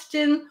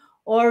question,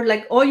 or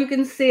you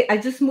can say, I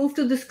just moved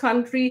to this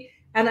country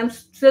and I'm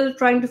still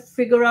trying to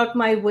figure out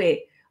my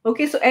way.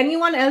 Okay, so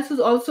anyone else who's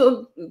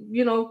also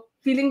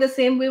feeling the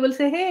same way will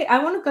say, hey,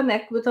 I want to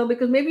connect with her,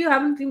 because maybe you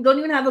don't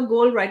even have a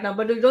goal right now.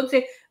 But you don't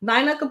say,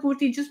 Naina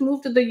Kaputi just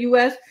moved to the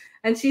US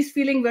and she's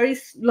feeling very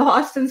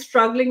lost and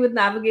struggling with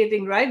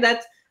navigating, right?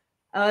 That's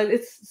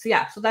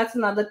so that's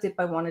another tip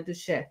I wanted to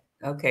share.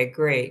 Okay,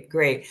 great.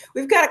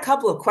 We've got a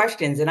couple of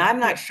questions, and I'm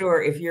not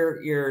sure if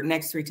your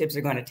next 3 tips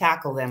are going to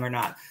tackle them or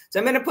not. So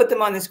I'm going to put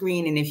them on the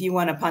screen, and if you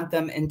want to punt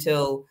them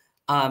until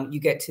you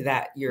get to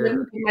that, Let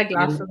me put my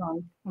glasses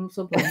on. I'm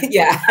so glad.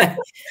 Yeah.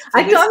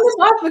 I turned them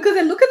off because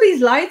I look at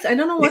these lights. I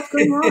don't know what's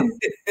going on.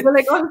 They're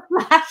like all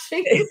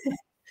flashing.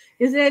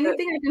 Is there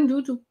anything I can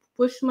do to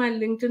push my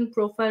LinkedIn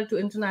profile to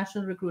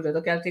international recruiters?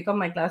 Okay, I'll take off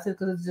my glasses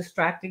because it's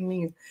distracting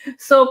me.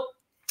 So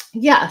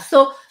Yeah,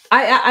 so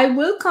I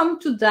will come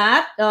to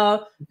that.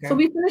 So Okay.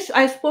 we finished.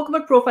 I spoke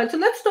about profile. So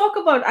let's talk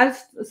about,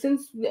 as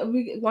since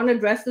we want to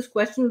address this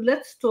question,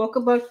 let's talk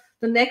about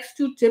the next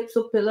two tips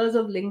or pillars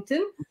of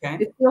LinkedIn. Okay.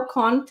 It's your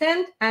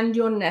content and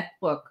your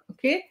network.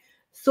 Okay,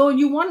 so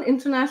you want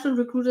international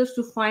recruiters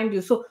to find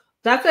you. So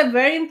that's a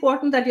very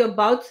important that your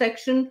about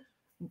section,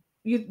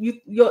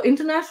 your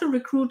international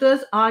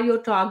recruiters are your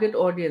target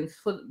audience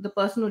for the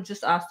person who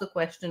just asked the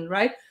question,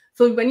 right?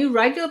 So when you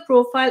write your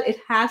profile, it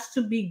has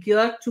to be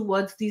geared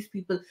towards these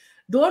people.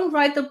 Don't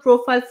write the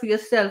profile for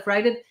yourself.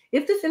 Write it,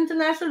 if this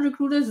international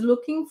recruiter is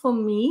looking for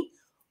me,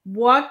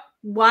 why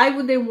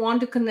would they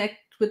want to connect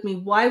with me?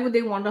 Why would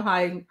they want to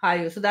hire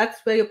you? So that's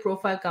where your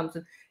profile comes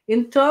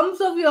in terms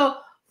of your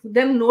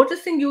them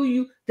noticing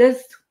you.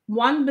 There's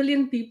 1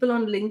 billion people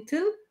on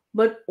LinkedIn,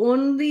 but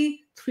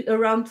only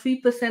around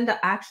 3% are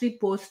actually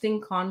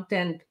posting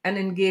content and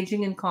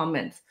engaging in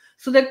comments.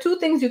 So there are two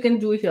things you can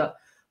do here.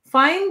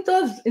 Find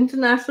those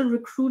international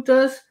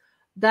recruiters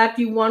that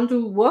you want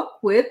to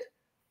work with.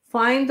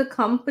 Find the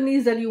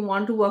companies that you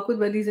want to work with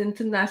where these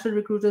international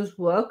recruiters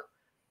work,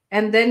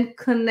 and then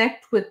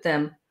connect with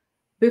them.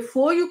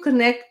 Before you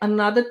connect,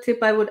 another tip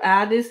I would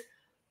add is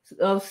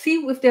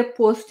see if they're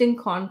posting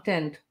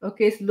content.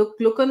 Okay, so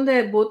look on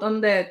their both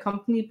on their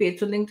company page.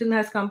 So LinkedIn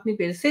has company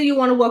page. Say you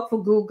want to work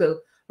for Google,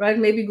 right?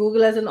 Maybe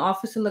Google has an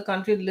office in the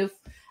country to live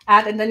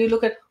at, and then you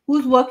look at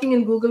who's working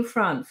in Google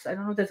France. I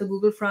don't know if there's a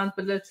Google France,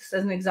 but that's just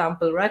as an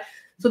example, right?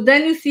 So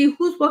then you see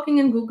who's working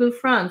in Google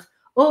France.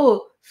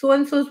 Oh, so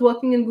and so is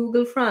working in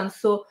Google France.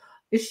 So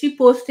is she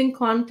posting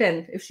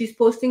content? If she's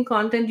posting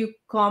content, you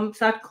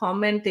start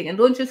commenting, and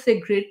don't just say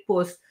great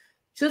post,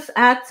 just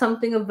add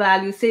something of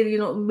value. Say,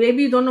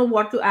 maybe you don't know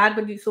what to add,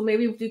 but so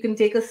maybe if you can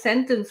take a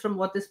sentence from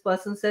what this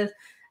person says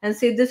and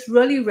say, this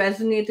really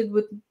resonated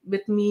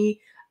with me,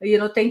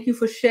 thank you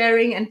for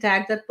sharing, and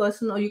tag that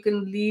person. Or you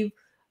can leave,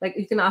 like,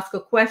 you can ask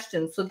a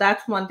question. So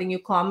that's one thing. You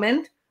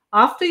comment.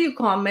 After you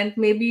comment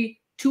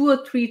maybe 2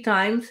 or 3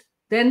 times,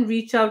 then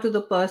reach out to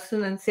the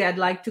person and say, I'd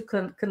like to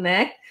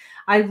connect.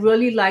 I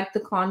really like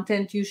the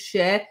content you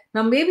share.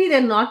 Now maybe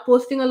they're not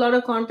posting a lot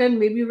of content,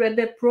 maybe you read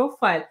their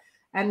profile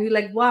and you're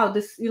like, wow,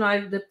 this,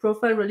 the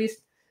profile really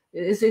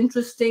is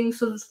interesting.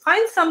 So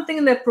find something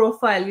in their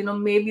profile,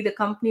 maybe the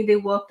company they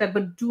worked at,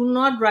 but do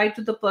not write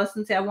to the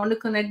person, say, I want to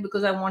connect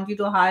because I want you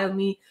to hire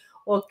me,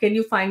 or can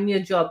you find me a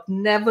job?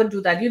 Never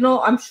do that.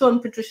 I'm sure,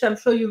 and Patricia, I'm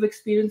sure you've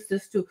experienced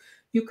this too.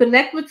 You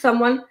connect with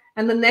someone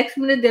and the next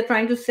minute they're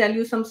trying to sell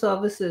you some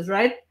services,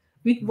 right?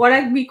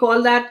 We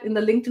call that in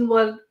the LinkedIn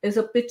world is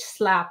a pitch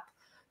slap.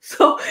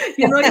 So,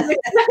 you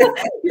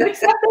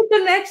accept a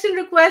connection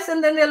request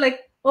and then they're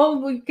like,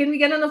 oh, can we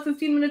get on a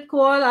 15-minute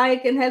call? I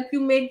can help you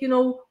make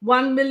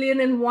 1 million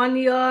in 1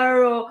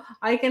 year, or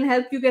I can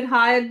help you get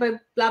hired by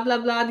blah blah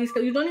blah. These,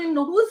 you don't even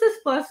know who's this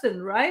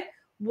person, right?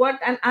 What?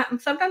 And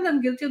sometimes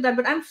I'm guilty of that,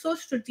 but I'm so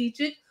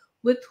strategic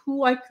with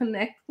who I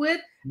connect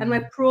with, and my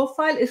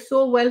profile is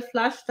so well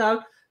flushed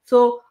out.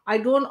 So I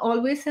don't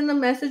always send a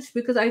message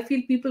because I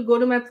feel people go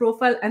to my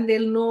profile and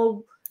they'll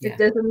know if Yeah.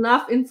 there's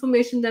enough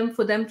information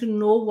for them to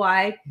know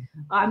why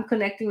I'm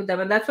connecting with them.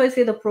 And that's why I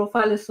say the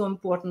profile is so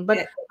important.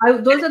 But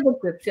those are the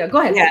tips. Yeah, go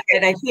ahead. Yeah,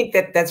 and I think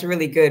that that's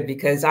really good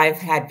because I've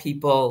had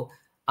people,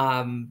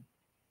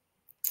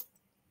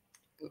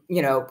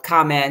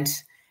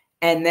 comment,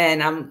 and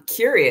then I'm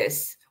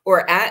curious,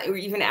 or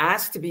even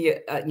ask to be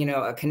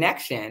a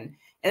connection,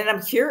 and then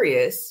I'm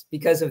curious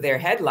because of their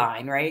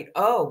headline, right?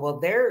 Oh, well,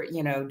 they're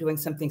doing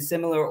something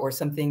similar or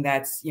something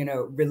that's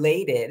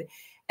related,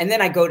 and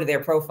then I go to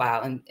their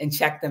profile and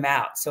check them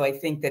out. So I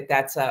think that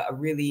that's a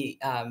really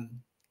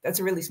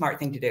smart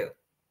thing to do.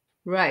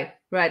 Right,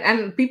 right.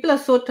 And people are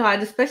so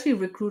tired, especially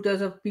recruiters,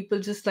 of people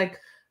just like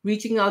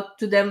reaching out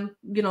to them,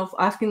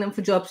 asking them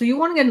for jobs. So you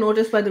want to get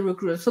noticed by the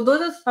recruiters. So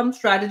those are some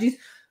strategies.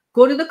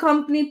 Go to the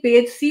company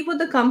page, see what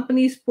the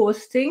company is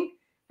posting,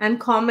 and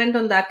comment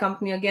on that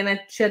company. Again,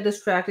 I shared the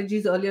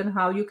strategies earlier on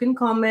how you can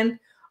comment,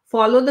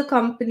 follow the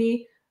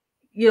company.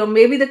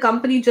 Maybe the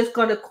company just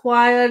got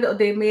acquired, or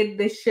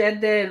they shared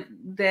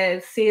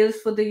their sales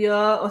for the year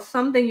or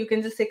something. You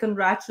can just say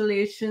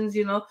congratulations.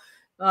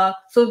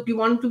 So you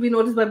want to be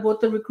noticed by both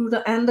the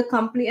recruiter and the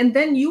company, and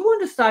then you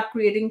want to start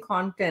creating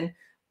content.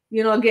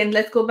 Again,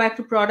 let's go back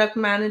to product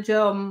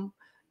manager.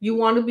 You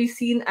want to be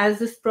seen as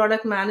this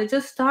product manager.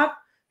 Start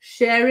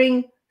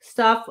sharing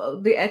stuff,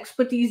 the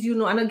expertise.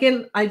 And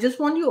again, I just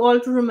want you all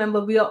to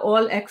remember, we are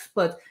all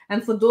experts.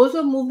 And for those who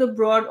have moved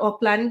abroad or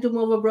planning to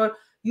move abroad,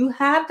 you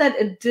have that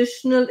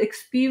additional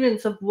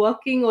experience of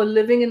working or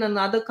living in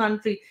another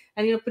country.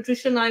 And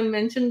Patricia and I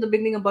mentioned in the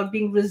beginning about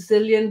being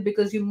resilient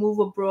because you move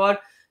abroad,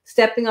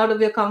 stepping out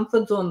of your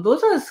comfort zone.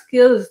 Those are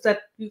skills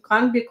that you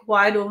can't be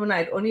acquired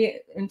overnight. Only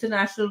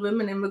international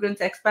women,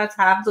 immigrants, expats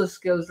have those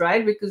skills,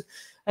 right? Because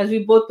as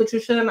we both,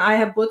 Patricia and I,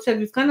 have both said,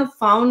 we've kind of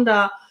found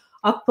our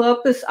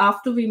purpose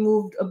after we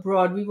moved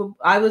abroad.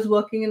 I was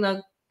working in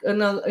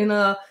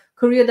a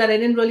career that I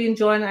didn't really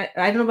enjoy. And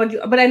I don't know about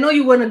you, but I know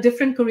you were in a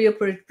different career,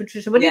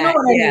 Patricia, but you know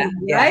what I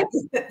mean, right?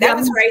 That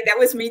was right. That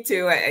was me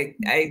too.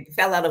 I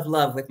fell out of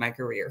love with my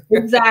career.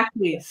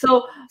 Exactly.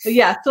 So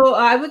yeah, so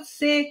I would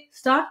say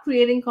start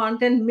creating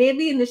content.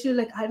 Maybe initially,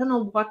 like, I don't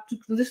know what to,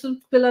 this is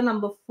pillar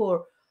number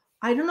 4.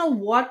 I don't know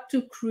what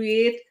to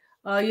create,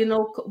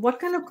 what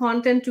kind of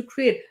content to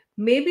create.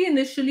 Maybe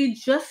initially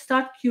just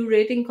start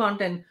curating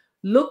content.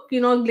 Look,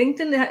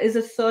 LinkedIn is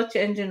a search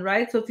engine,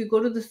 right? So if you go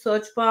to the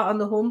search bar on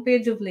the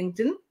homepage of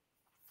LinkedIn,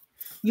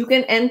 you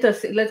can enter,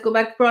 let's go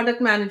back,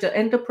 product manager,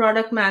 enter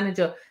product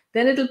manager.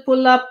 Then it'll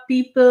pull up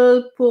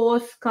people,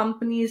 posts,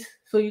 companies.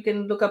 So you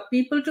can look up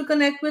people to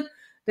connect with.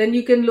 Then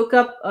you can look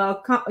up,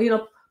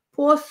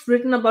 posts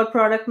written about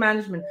product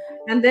management.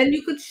 And then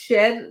you could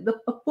share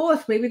a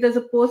post. Maybe there's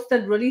a post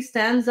that really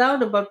stands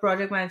out about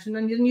project management.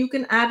 And then you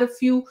can add a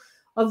few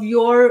of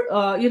your,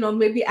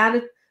 maybe add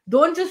it.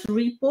 Don't just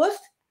repost.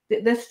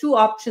 There's 2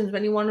 options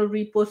when you want to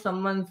repost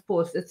someone's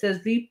post. It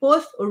says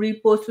repost or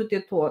repost with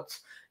your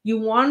thoughts. You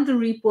want to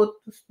repost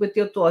with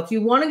your thoughts.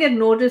 You want to get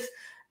noticed,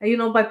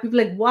 by people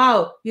like,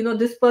 wow,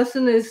 this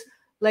person is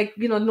like,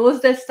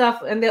 knows their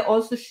stuff, and they're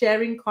also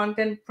sharing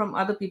content from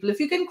other people. If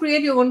you can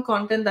create your own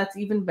content, that's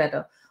even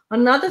better.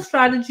 Another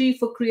strategy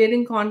for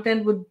creating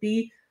content would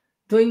be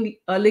doing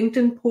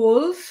LinkedIn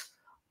polls,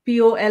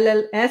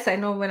 POLLS. I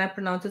know when I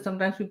pronounce it,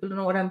 sometimes people don't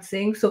know what I'm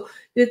saying. So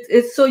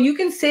it's so you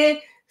can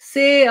say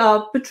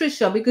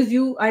Patricia, because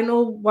I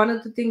know one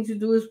of the things you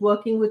do is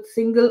working with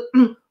single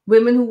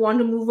women who want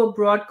to move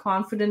abroad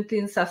confidently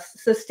and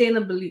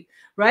sustainably,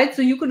 right?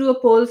 So you could do a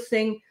poll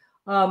saying,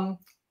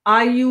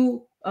 are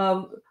you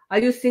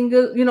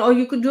single? Or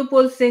you could do a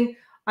poll saying,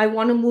 I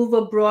want to move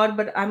abroad,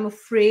 but I'm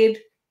afraid,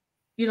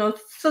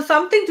 so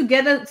something to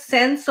get a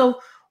sense of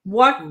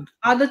what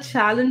are the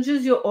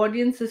challenges your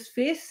audience is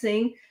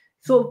facing.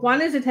 So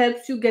one is it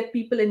helps you get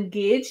people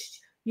engaged,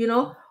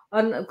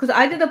 because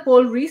I did a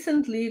poll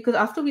recently, because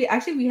after we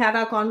had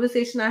our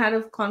conversation, I had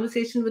a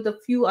conversation with a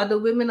few other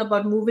women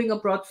about moving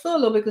abroad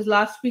solo, because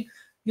last week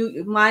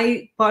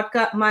my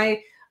podcast,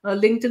 my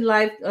LinkedIn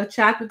live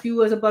chat with you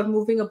was about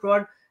moving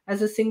abroad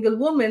as a single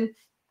woman.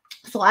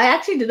 So I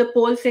actually did a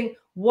poll saying,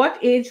 what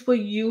age were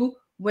you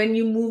when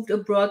you moved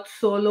abroad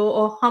solo,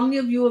 or how many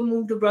of you have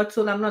moved abroad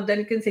solo? I'm not. Then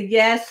you can say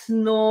yes,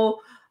 no,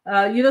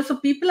 so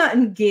people are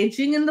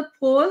engaging in the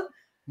poll.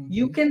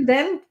 You can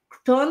then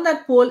turn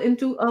that poll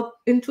into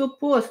a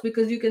post,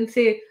 because you can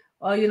say,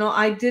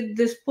 I did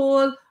this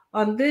poll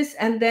on this,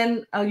 and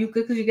then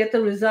because you get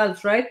the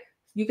results, right?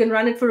 You can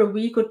run it for a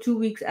week or 2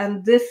 weeks,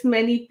 and this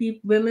many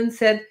women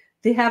said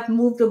they have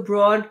moved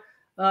abroad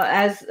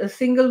as a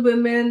single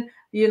women,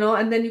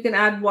 and then you can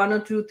add 1 or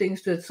 2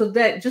 things to it. So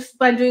that just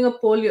by doing a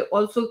poll,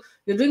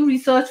 you're doing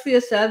research for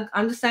yourself,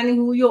 understanding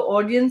who your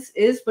audience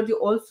is, but you're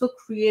also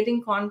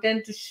creating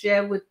content to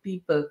share with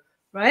people,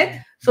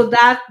 right? So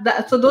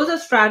so those are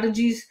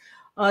strategies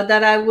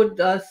that I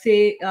would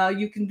say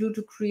you can do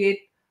to create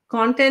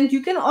content.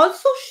 You can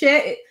also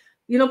share,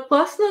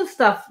 personal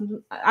stuff.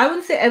 I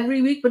wouldn't say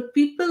every week, but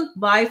people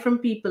buy from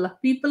people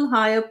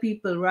hire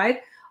people,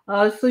 right?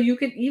 So you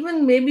could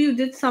even, maybe you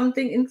did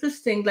something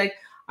interesting. Like,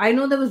 I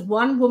know there was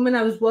one woman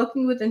I was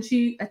working with, and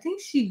I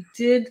think she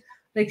did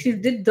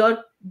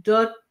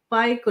dirt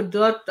bike or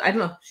dirt. I don't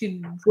know.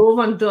 She drove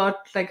on dirt,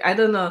 like, I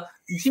don't know,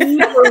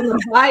 Jeep or on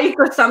a bike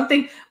or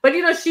something. But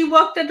she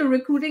worked at a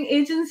recruiting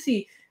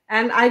agency,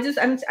 and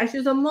she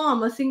was a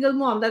mom, a single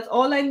mom. That's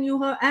all I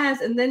knew her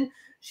as. And then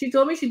she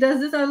told me she does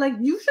this. I was like,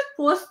 you should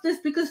post this,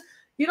 because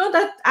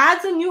that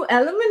adds a new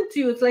element to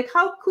you. It's like,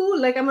 how cool!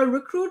 Like, I'm a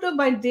recruiter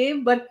by day,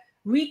 but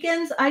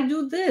weekends I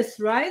do this,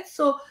 right?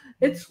 So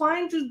it's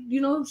fine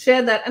to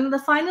share that. And the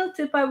final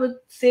tip I would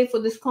say for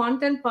this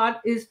content part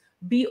is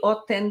be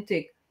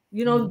authentic.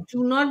 Do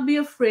not be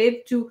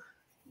afraid to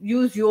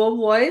use your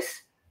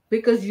voice,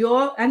 because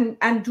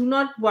and do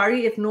not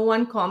worry if no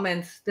one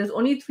comments. There's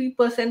only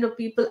 3% of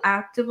people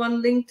active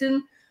on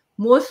LinkedIn.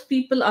 Most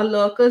people are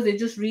lurkers. They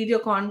just read your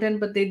content,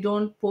 but they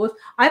don't post.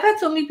 I've had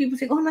so many people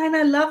say, oh, Nine,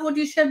 I love what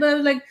you shared, but I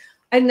was like,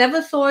 I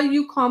never saw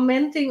you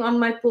commenting on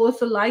my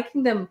posts or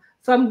liking them.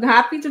 So I'm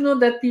happy to know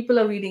that people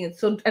are reading it.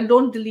 So, and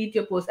don't delete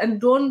your post,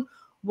 and don't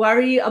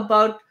worry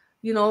about,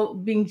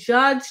 being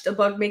judged,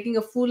 about making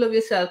a fool of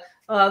yourself.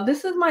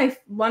 This is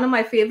one of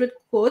my favorite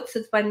quotes.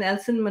 It's by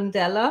Nelson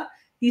Mandela.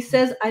 He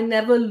says, I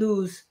never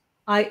lose.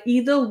 I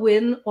either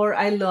win or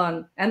I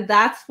learn. And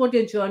that's what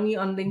your journey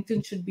on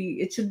LinkedIn should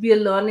be. It should be a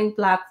learning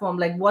platform,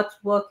 like what's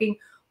working,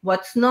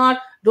 what's not.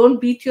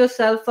 Don't beat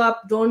yourself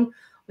up. Don't,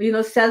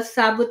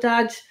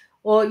 self-sabotage,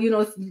 or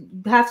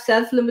have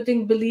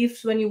self-limiting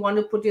beliefs when you want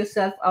to put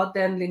yourself out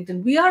there on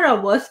LinkedIn. We are our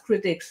worst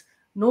critics.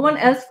 No one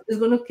else is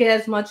going to care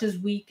as much as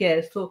we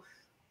care. So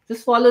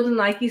just follow the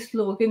Nike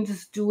slogan,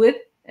 just do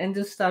it, and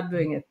just start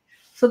doing it.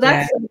 So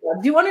that's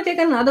do you want to take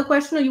another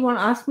question, or you want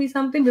to ask me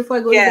something before I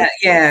go?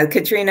 Yeah.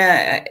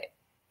 Katrina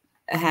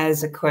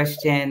has a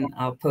question.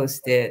 I'll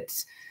post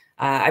it.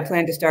 I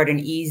plan to start an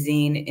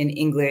e-zine in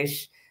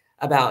English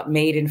about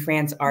made in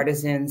France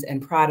artisans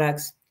and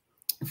products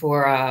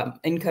for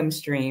income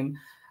stream.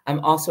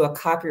 I'm also a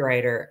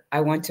copywriter.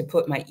 I want to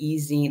put my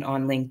e-zine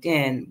on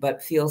LinkedIn,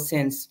 but feel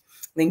since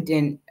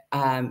LinkedIn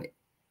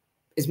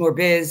is more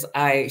biz,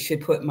 I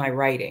should put my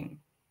writing.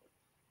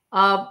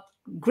 Uh,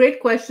 Great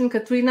question,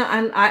 Katrina.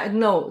 And I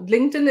no,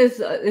 LinkedIn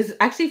is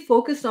actually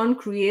focused on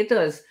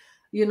creators.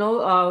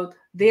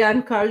 They are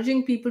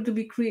encouraging people to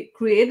be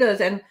creators,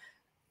 and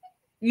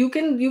you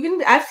can.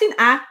 I've seen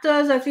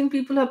actors, I've seen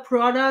people have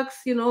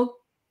products,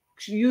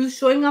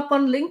 showing up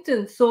on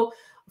LinkedIn. So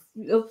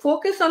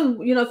focus on,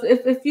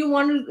 if you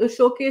want to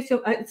showcase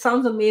your, it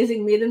sounds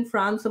amazing, made in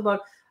France,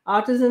 about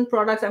artisan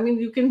products. I mean,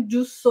 you can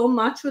do so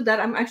much with that.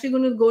 I'm actually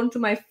going to go into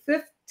my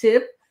fifth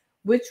tip,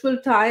 which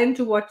will tie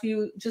into what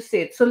you just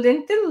said. So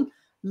LinkedIn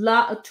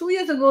 2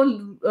 years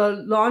ago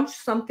launched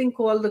something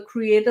called the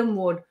creator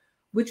mode,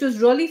 which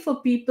was really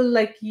for people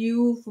like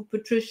you, for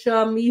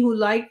Patricia, me, who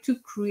like to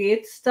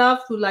create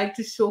stuff, who like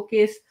to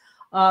showcase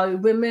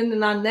women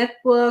in our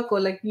network, or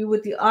like you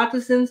with the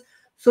artisans.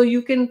 So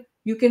you can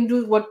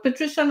do what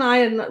Patricia and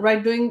I are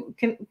right doing,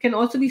 can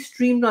also be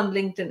streamed on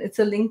LinkedIn. It's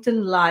a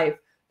LinkedIn Live.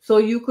 So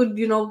you could,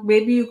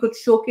 maybe you could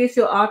showcase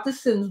your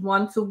artisans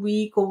once a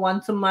week or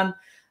once a month.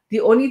 The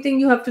only thing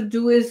you have to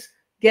do is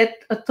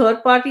get a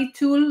third party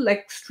tool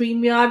like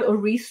StreamYard or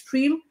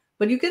Restream,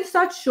 but you can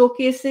start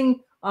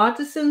showcasing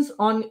artisans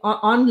on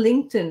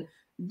LinkedIn.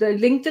 The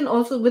LinkedIn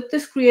also, with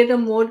this creator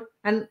mode,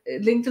 and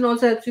LinkedIn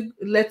also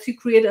lets you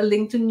create a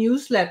LinkedIn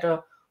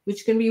newsletter,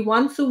 which can be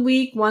once a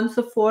week, once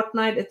a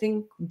fortnight, I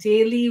think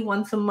daily,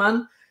 once a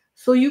month.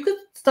 So you could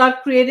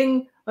start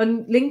creating a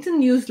LinkedIn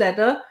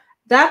newsletter.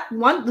 That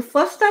one, the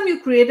first time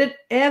you create it,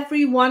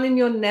 everyone in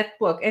your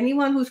network,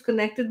 anyone who's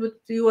connected with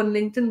you on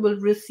LinkedIn, will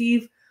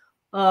receive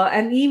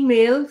an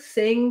email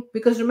saying,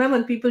 because remember,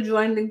 when people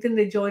join LinkedIn,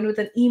 they join with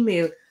an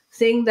email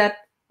saying that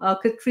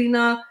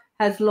Katrina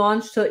has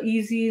launched her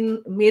easy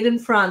made in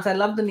France. I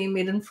love the name,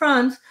 made in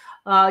France.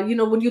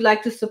 Would you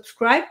like to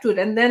subscribe to it?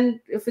 And then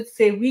if it's,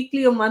 say,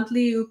 weekly or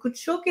monthly, you could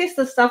showcase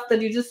the stuff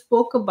that you just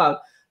spoke about.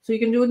 So you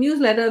can do a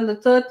newsletter. And the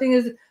third thing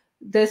is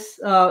this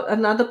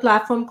another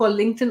platform called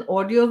LinkedIn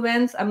Audio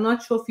Events. I'm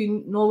not sure if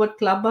you know what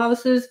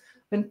Clubhouse is.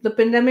 When the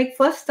pandemic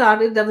first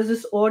started, there was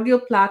this audio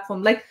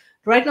platform. Like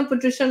right now,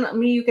 Patricia and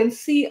me, you can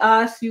see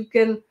us, you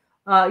can,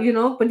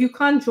 but you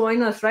can't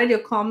join us, right? You're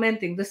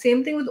commenting. The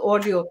same thing with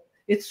audio.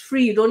 It's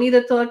free. You don't need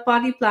a third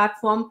party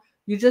platform.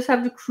 You just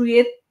have to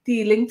create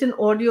the LinkedIn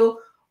audio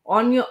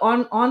on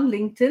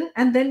LinkedIn,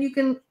 and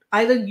then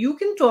either you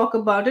can talk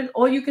about it,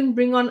 or you can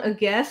bring on a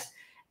guest.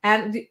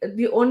 And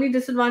the only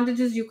disadvantage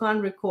is you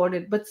can't record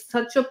it, but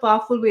such a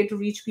powerful way to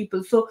reach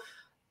people. So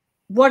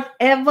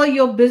whatever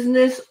your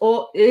business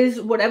or is,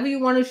 whatever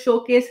you want to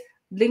showcase,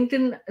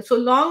 LinkedIn, so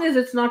long as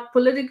it's not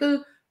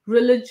political,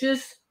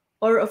 religious,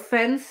 or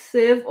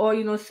offensive,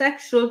 or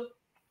sexual,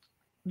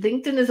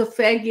 LinkedIn is a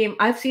fair game.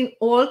 I've seen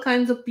all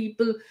kinds of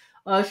people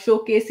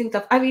showcasing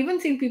stuff. I've even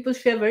seen people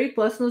share very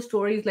personal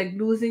stories, like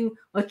losing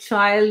a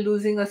child,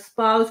 losing a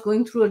spouse,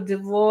 going through a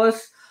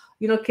divorce,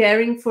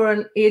 caring for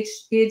an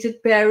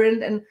aged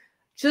parent, and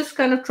just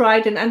kind of try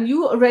it. And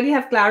you already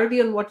have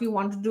clarity on what you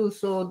want to do.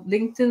 So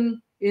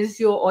LinkedIn is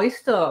your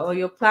oyster or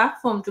your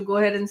platform to go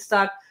ahead and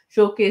start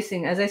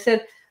showcasing. As I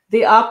said,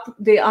 they are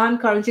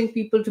encouraging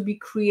people to be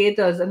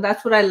creators, and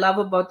that's what I love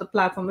about the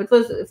platform. If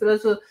it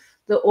was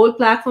the old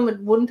platform, it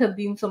wouldn't have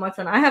been so much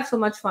fun. I have so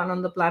much fun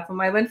on the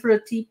platform. I went for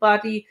a tea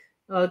party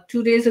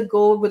 2 days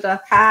ago with a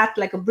hat,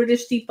 like a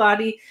British tea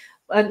party.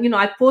 And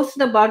I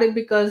posted about it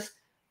because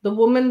the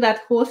woman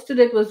that hosted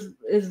it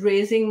is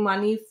raising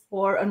money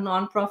for a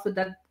nonprofit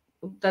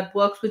that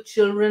works with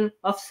children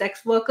of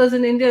sex workers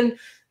in India, and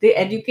they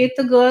educate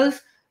the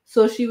girls.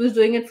 So she was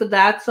doing it for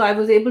that. So I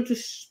was able to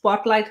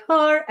spotlight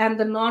her and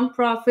the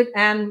nonprofit,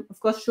 and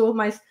of course show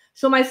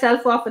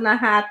myself off in a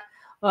hat.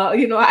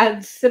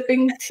 I'm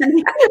sipping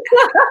tea.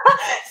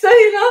 So,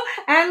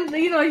 and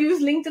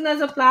use LinkedIn as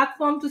a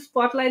platform to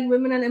spotlight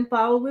women and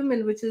empower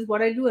women, which is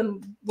what I do.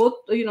 And both,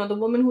 the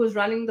woman who is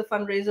running the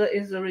fundraiser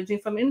is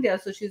originally from India,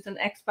 so she's an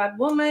expat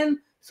woman.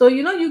 So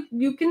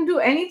you can do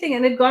anything,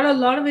 and it got a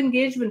lot of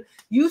engagement.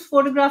 Use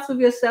photographs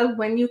of yourself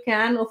when you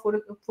can, or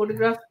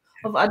photographs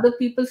of other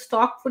people.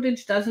 Stock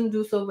footage doesn't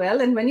do so well.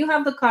 And when you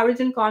have the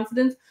courage and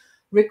confidence,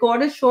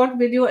 record a short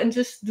video and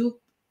just do,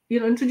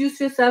 introduce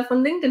yourself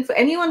on LinkedIn. For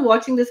anyone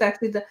watching this,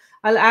 actually,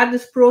 I'll add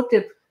this pro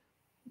tip.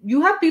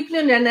 You have people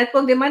in your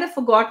network, they might have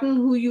forgotten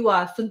who you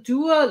are. So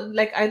do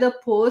either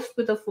post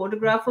with a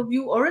photograph of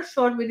you or a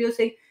short video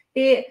saying,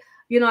 hey,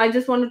 I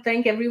just want to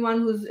thank everyone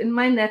who's in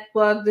my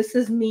network. This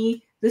is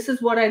me. This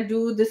is what I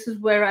do. This is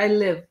where I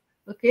live.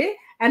 Okay.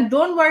 And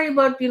don't worry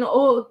about,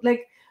 no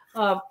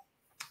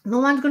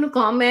one's going to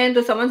comment,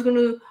 or someone's going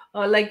to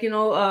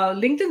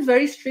LinkedIn's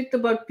very strict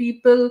about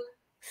people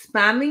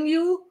spamming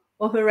you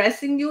or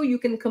harassing you. You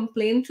can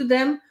complain to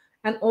them.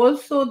 And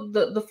also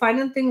the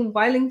final thing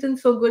why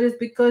LinkedIn's so good is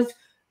because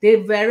they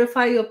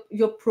verify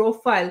your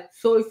profile.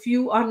 So if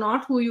you are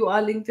not who you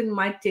are, LinkedIn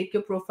might take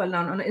your profile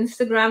down. On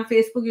Instagram,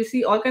 Facebook, you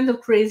see all kinds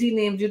of crazy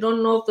names. You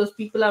don't know if those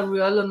people are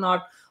real or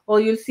not. Or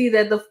you'll see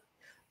that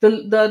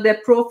their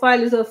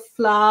profile is a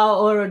flower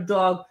or a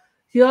dog.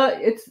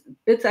 Here,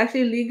 it's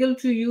actually legal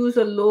to use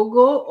a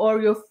logo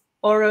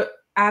or a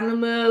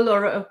animal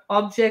or a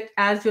object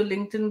as your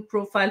LinkedIn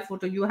profile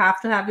photo. You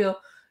have to have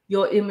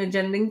your image,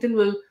 and LinkedIn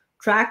will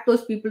track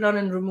those people down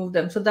and remove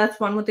them. So that's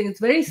one more thing. It's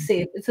very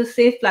safe. It's a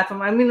safe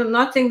platform. I mean, I'm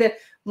not saying there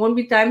won't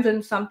be times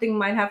when something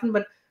might happen,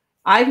 but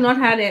I've not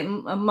had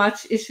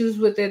much issues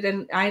with it.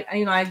 And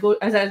I go,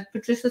 as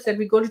Patricia said,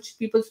 we go to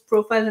people's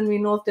profiles and we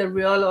know if they're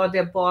real or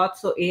they're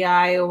bots or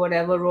AI or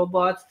whatever,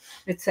 robots,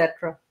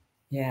 etc.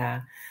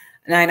 Yeah.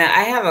 Nina,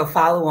 I have a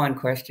follow-on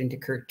question to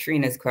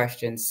Katrina's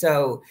question.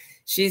 So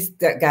she's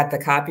got the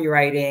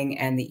copywriting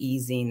and the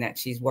e-zine that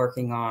she's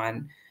working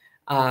on.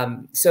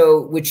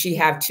 So would she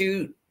have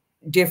two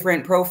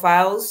different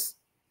profiles?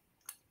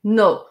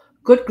 No.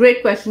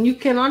 Great question. You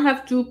cannot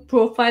have two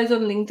profiles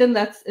on LinkedIn.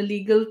 That's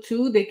illegal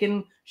too. They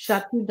can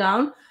shut you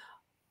down.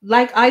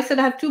 Like I said,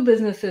 I have two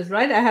businesses,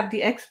 right? I have the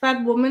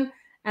Expat Woman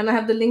and I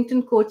have the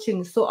LinkedIn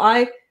coaching. So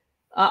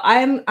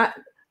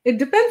it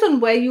depends on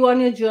where you are on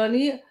your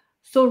journey.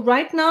 So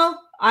right now,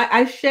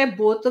 I share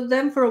both of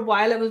them. For a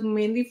while, I was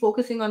mainly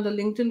focusing on the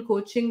LinkedIn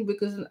coaching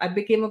because I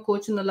became a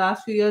coach in the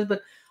last few years.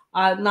 But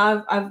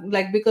now I've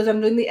like, because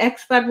I'm doing the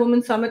Expat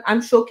Woman Summit, I'm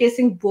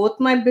showcasing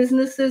both my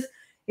businesses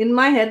in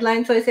my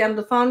headline. So I say I'm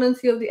the founder and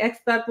CEO of the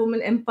Expat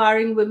Woman,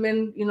 empowering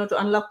women, to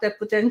unlock their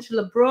potential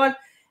abroad.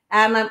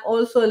 And I'm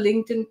also a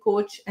LinkedIn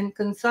coach and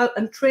consult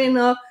and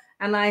trainer,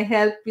 and I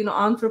help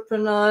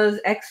entrepreneurs,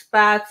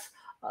 expats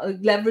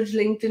leverage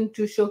LinkedIn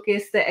to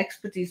showcase their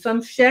expertise. So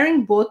I'm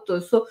sharing both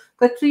those. So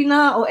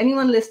Katrina or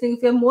anyone listening,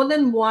 if you have more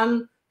than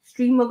one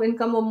stream of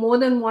income or more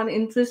than one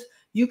interest,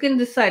 you can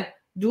decide,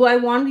 do I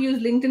want to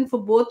use LinkedIn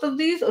for both of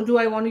these or do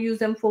I want to use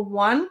them for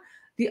one?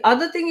 The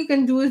other thing you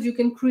can do is you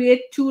can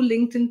create two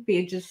LinkedIn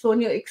pages. So in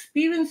your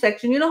experience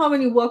section, you know how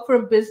when you work for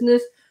a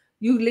business,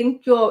 you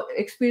link your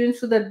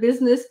experience to that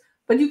business,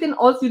 but you can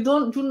also, you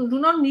do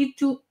not need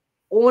to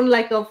own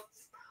like a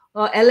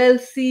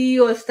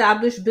LLC or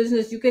established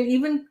business. You can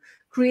even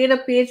create a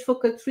page for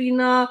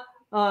Katrina,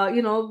 for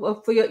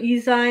your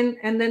e-zine,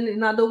 and then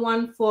another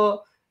one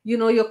for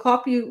your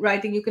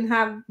copywriting. You can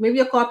have, maybe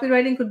your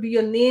copywriting could be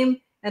your name,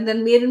 and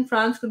then Made in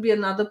France could be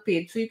another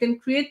page. So you can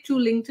create two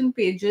LinkedIn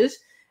pages,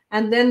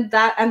 and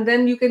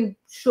then you can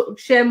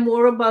share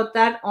more about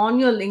that on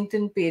your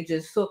LinkedIn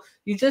pages. So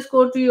you just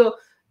go to your,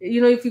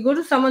 if you go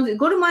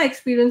to my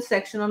experience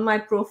section on my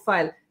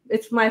profile,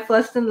 it's my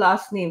first and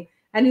last name.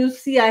 And you'll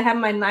see I have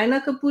my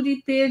Naina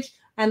Kaputi page,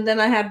 and then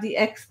I have the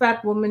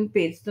Expat Woman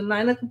page. The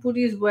Naina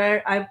Kaputi is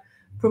where I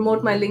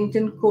promote my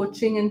LinkedIn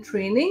coaching and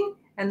training.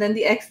 And then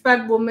the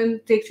Expat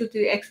Woman takes you to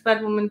the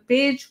Expat Woman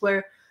page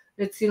where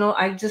it's,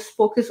 I just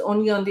focus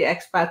only on the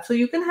expat. So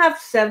you can have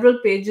several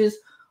pages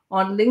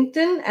on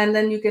LinkedIn, and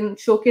then you can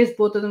showcase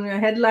both of them in your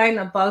headline,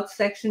 about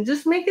section.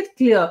 Just make it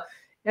clear.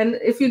 And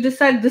if you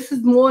decide this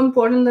is more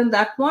important than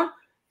that one,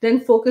 then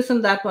focus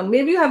on that one.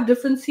 Maybe you have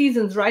different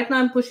seasons. Right now,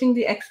 I'm pushing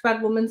the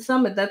Expat Women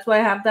Summit. That's why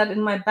I have that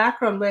in my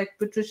background, where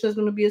Patricia is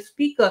going to be a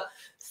speaker.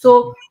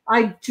 So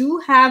I do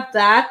have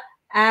that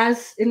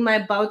as in my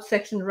about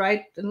section,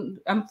 right? And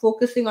I'm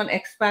focusing on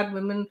expat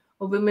women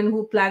or women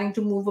who are planning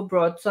to move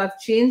abroad. So I've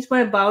changed my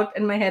about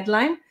and my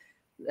headline.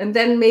 And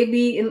then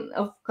maybe in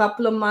a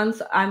couple of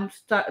months, I'm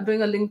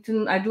doing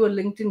I do a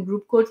LinkedIn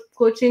group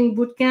coaching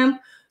bootcamp.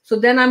 So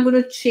then I'm going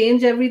to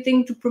change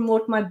everything to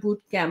promote my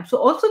boot camp. So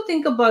also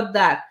think about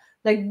that.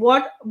 Like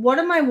what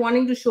am I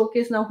wanting to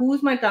showcase now?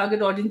 Who's my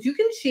target audience? You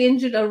can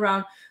change it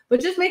around, but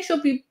just make sure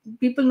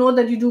people know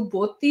that you do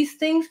both these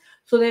things.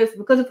 So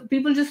because if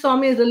people just saw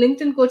me as a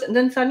LinkedIn coach and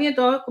then suddenly I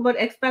talk about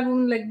expat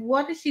women, like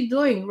what is she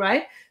doing,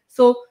 right?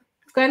 So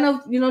kind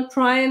of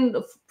try and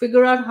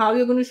figure out how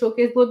you're going to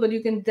showcase both, but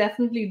you can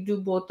definitely do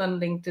both on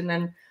LinkedIn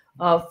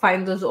and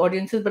find those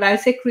audiences. But I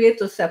say create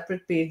those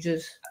separate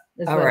pages.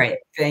 All right.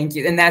 Thank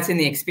you. And that's in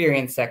the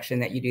experience section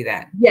that you do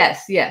that.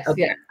 Yes. Okay. Yes.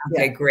 Okay.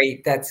 Yes.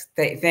 Great.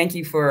 Thank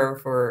you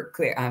for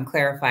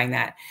clarifying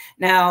that.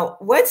 Now,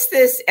 what's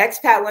this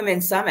Expat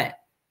Women Summit?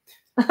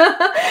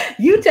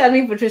 You tell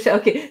me, Patricia.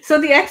 Okay. So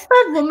the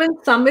Expat Women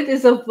Summit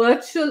is a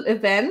virtual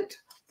event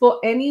for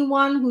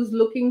anyone who's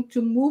looking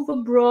to move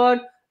abroad,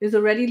 is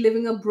already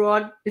living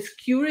abroad, is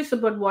curious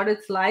about what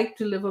it's like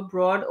to live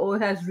abroad, or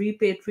has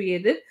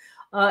repatriated.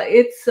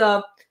 It's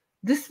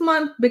this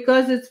month,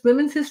 because it's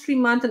Women's History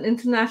Month and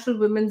International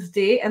Women's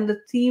Day, and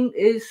the theme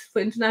is for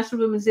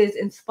International Women's Day is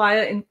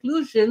Inspire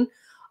Inclusion.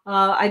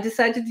 I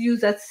decided to use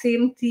that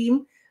same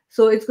theme.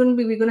 So we're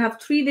going to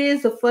have 3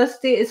 days. The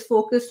first day is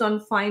focused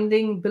on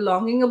finding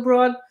belonging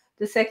abroad.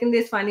 The second day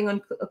is finding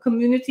a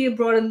community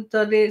abroad, and the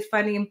third day is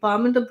finding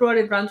empowerment abroad.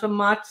 It runs from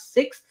March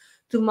 6th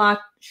to March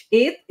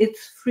 8th.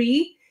 It's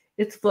free,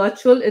 it's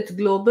virtual, it's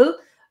global.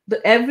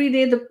 Every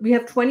day we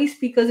have 20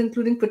 speakers,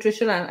 including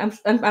Patricia,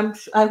 and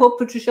I hope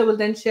Patricia will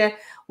then share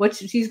what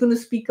she's going to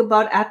speak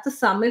about at the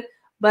summit.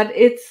 But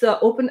it's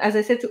open, as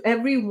I said, to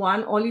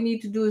everyone. All you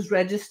need to do is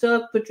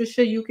register.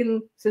 Patricia, you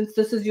can, since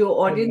this is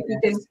your audience, you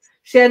can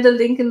share the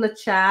link in the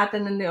chat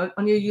and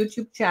on your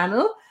YouTube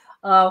channel.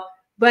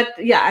 But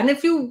yeah, and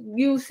if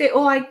you say,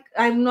 oh,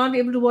 I'm not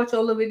able to watch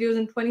all the videos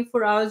in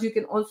 24 hours, you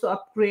can also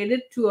upgrade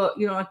it to a,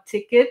 a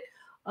ticket,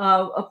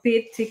 a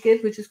paid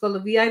ticket, which is called a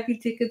VIP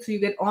ticket. So you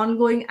get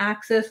ongoing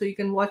access, so you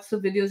can watch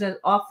the videos as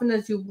often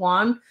as you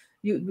want.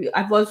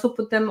 I've also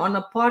put them on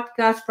a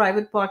podcast,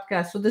 private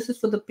podcast. So this is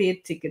for the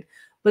paid ticket.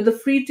 But the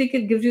free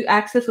ticket gives you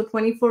access for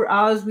 24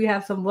 hours. We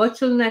have some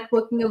virtual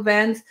networking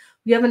events.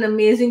 We have an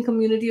amazing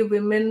community of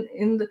women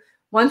in the.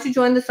 Once you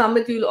join the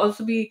summit, you'll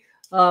also be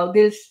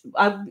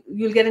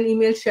you'll get an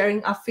email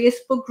sharing our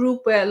Facebook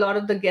group where a lot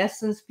of the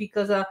guests and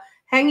speakers are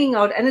hanging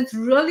out. And it's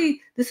really,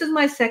 this is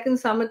my second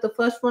summit. The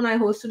first one I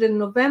hosted in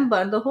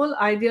November. And the whole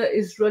idea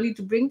is really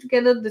to bring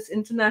together this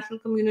international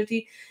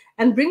community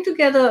and bring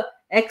together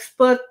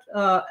expats,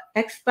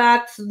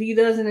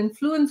 leaders, and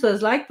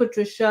influencers like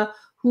Patricia,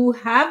 who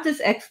have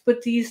this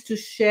expertise to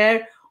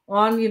share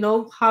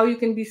on, how you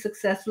can be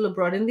successful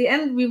abroad. In the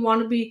end, we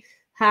want to be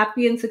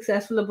happy and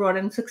successful abroad.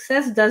 And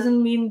success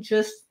doesn't mean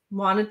just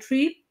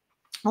monetary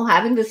or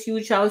having this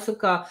huge house or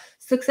car.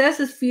 Success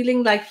is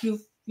feeling like you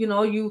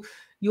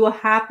are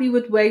happy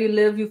with where you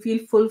live, you feel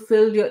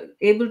fulfilled, you're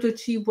able to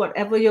achieve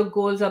whatever your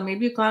goals are.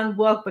 Maybe you can't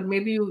work, but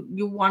maybe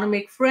you want to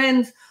make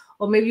friends,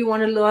 or maybe you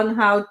want to learn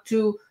how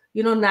to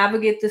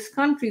navigate this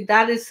country.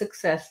 That is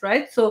success,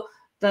 right? So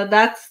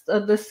that's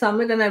the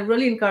summit, and I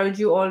really encourage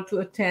you all to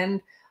attend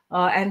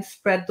and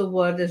spread the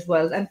word as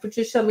well. And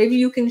Patricia, maybe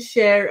you can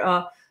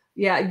share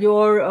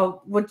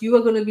your what you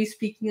are going to be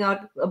speaking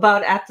out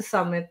about at the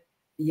summit.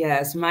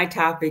 Yes, my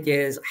topic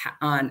is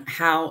on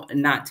how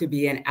not to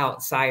be an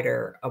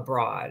outsider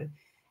abroad.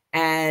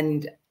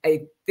 And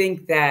I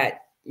think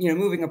that,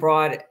 moving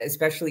abroad,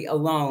 especially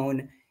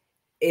alone,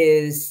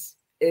 is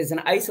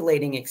an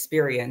isolating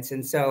experience.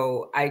 And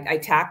so I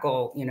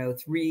tackle,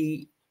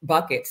 3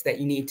 buckets that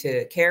you need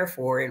to care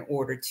for in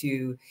order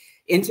to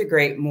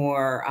integrate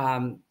more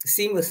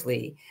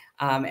seamlessly.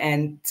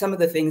 And some of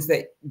the things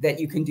that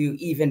you can do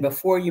even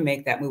before you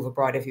make that move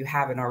abroad, if you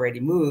haven't already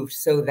moved,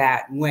 so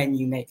that when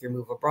you make your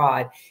move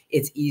abroad,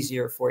 it's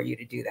easier for you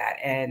to do that.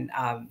 And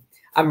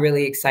I'm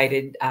really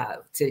excited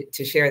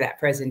to share that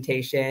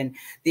presentation.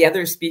 The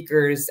other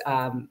speakers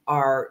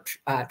are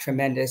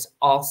tremendous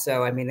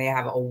also. I mean, they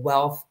have a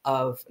wealth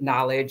of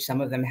knowledge. Some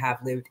of them have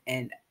lived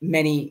in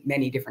many,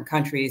 many different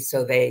countries.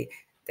 So they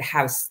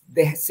have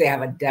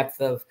a depth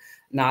of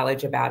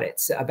knowledge about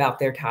it, about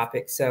their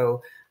topic.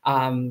 So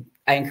I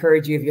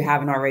encourage you, if you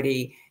haven't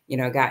already,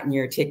 gotten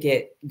your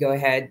ticket, go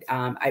ahead.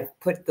 I've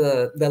put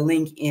the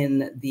link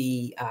in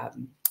the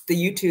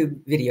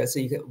YouTube video,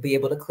 so you can be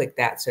able to click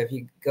that. So if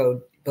you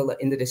go below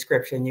in the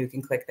description, you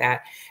can click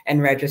that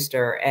and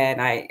register. And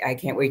I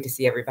can't wait to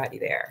see everybody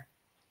there.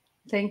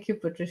 Thank you,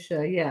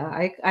 Patricia. Yeah,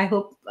 I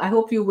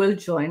hope you will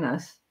join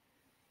us.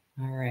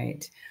 All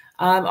right.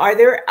 Are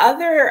there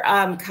other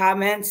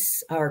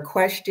comments or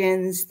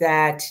questions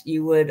that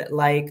you would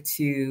like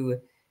to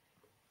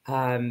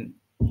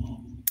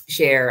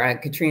share?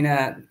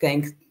 Katrina,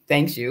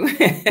 thanks you.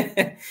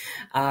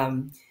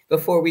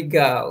 Before we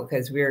go,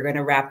 because we're going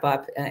to wrap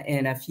up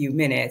in a few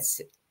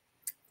minutes.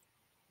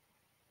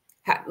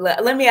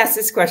 Let me ask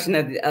this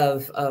question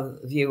of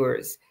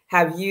viewers.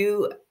 Are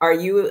you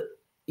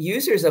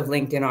users of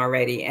LinkedIn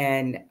already?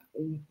 And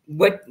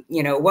what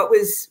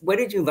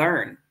did you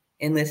learn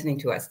in listening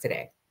to us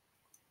today?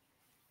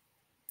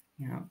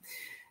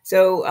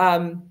 So,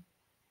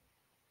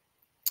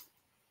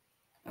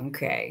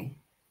 okay.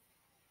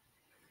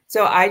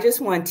 So I just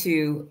want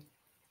to,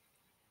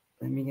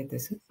 let me get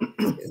this.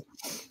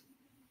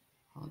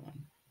 Hold on.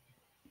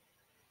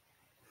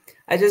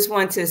 I just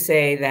want to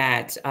say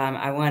that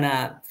I want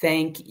to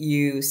thank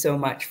you so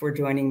much for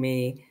joining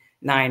me,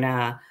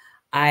 Naina.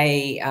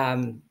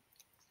 I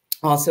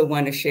also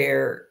want to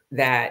share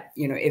that,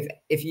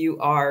 if you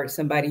are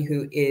somebody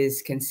who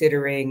is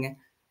considering,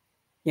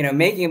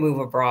 making a move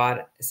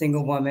abroad, a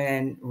single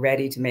woman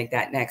ready to make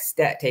that next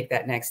step, take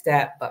that next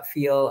step, but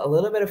feel a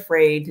little bit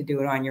afraid to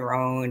do it on your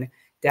own,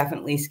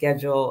 definitely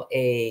schedule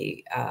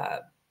a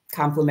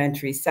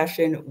complimentary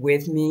session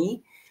with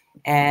me.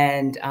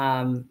 And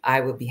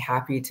I would be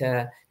happy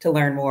to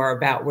learn more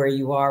about where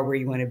you are, where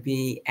you want to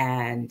be,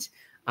 and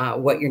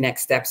what your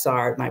next steps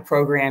are. My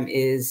program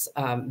is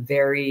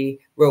very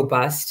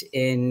robust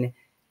in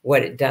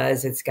what it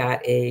does. It's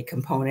got a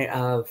component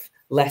of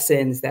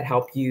lessons that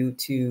help you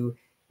to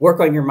work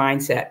on your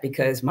mindset,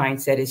 because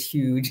mindset is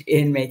huge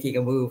in making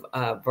a move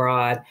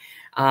abroad.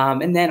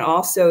 And then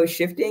also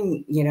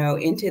shifting,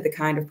 into the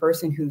kind of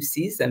person who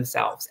sees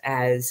themselves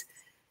as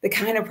the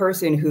kind of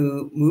person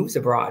who moves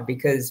abroad,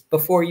 because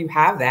before you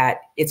have that,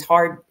 it's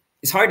hard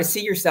to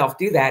see yourself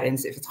do that. And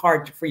if it's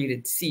hard for you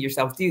to see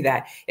yourself do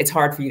that, it's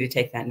hard for you to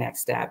take that next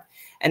step.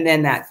 And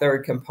then that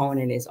third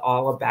component is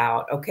all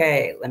about,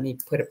 okay, let me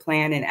put a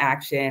plan in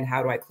action.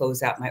 How do I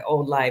close out my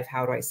old life?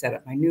 How do I set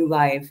up my new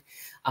life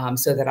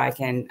so that I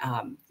can,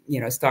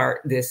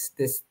 start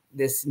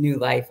this new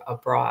life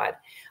abroad?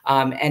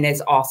 And it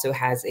also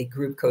has a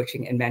group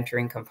coaching and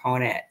mentoring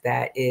component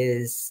that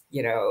is,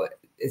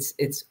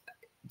 it's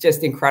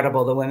just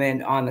incredible. The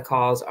women on the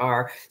calls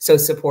are so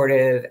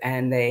supportive,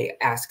 and they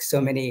ask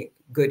so many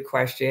good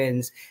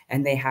questions,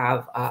 and they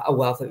have a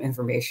wealth of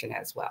information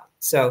as well.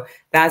 So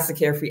that's the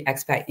Carefree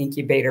Expat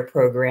Incubator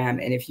Program.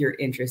 And if you're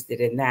interested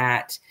in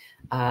that,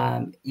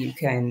 you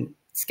can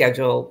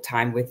schedule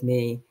time with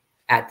me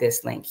at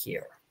this link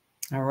here.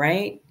 All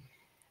right.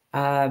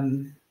 I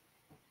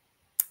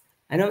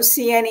don't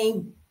see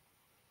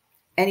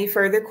any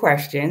further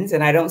questions,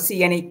 and I don't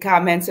see any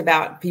comments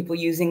about people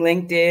using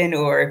LinkedIn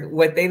or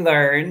what they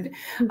learned.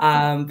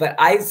 But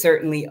I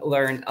certainly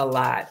learned a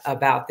lot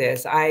about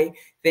this. I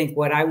think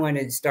what I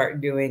wanted to start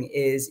doing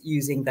is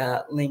using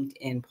the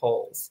LinkedIn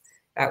polls.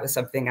 That was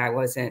something I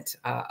wasn't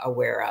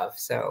aware of.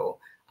 So,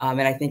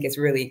 and I think it's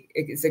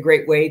a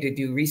great way to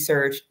do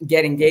research,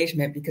 get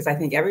engagement, because I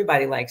think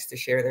everybody likes to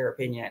share their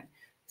opinion.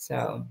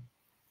 So,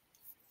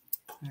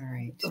 all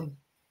right.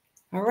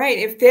 All right.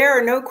 If there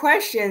are no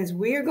questions,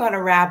 we're going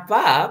to wrap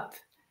up.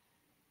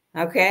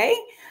 Okay.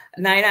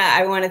 Nina,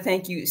 I want to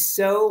thank you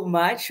so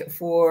much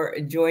for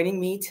joining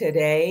me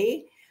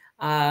today.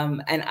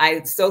 And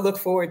I so look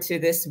forward to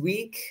this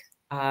week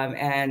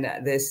and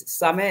this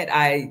summit.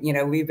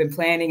 We've been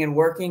planning and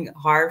working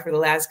hard for the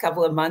last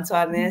couple of months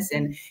on this,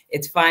 and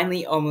it's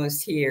finally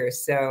almost here.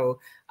 So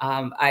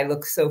I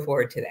look so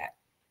forward to that.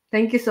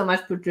 Thank you so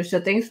much,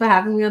 Patricia. Thanks for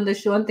having me on the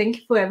show. And thank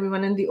you for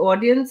everyone in the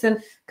audience.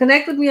 And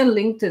connect with me on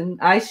LinkedIn.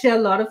 I share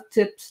a lot of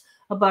tips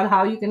about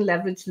how you can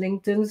leverage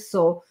LinkedIn.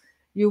 So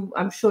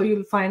I'm sure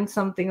you'll find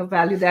something of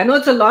value there. I know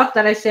it's a lot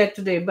that I shared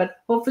today, but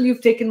hopefully you've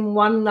taken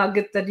one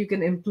nugget that you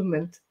can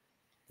implement.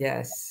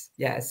 Yes.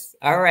 Yes.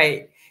 All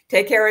right.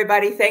 Take care,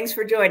 everybody. Thanks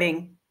for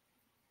joining.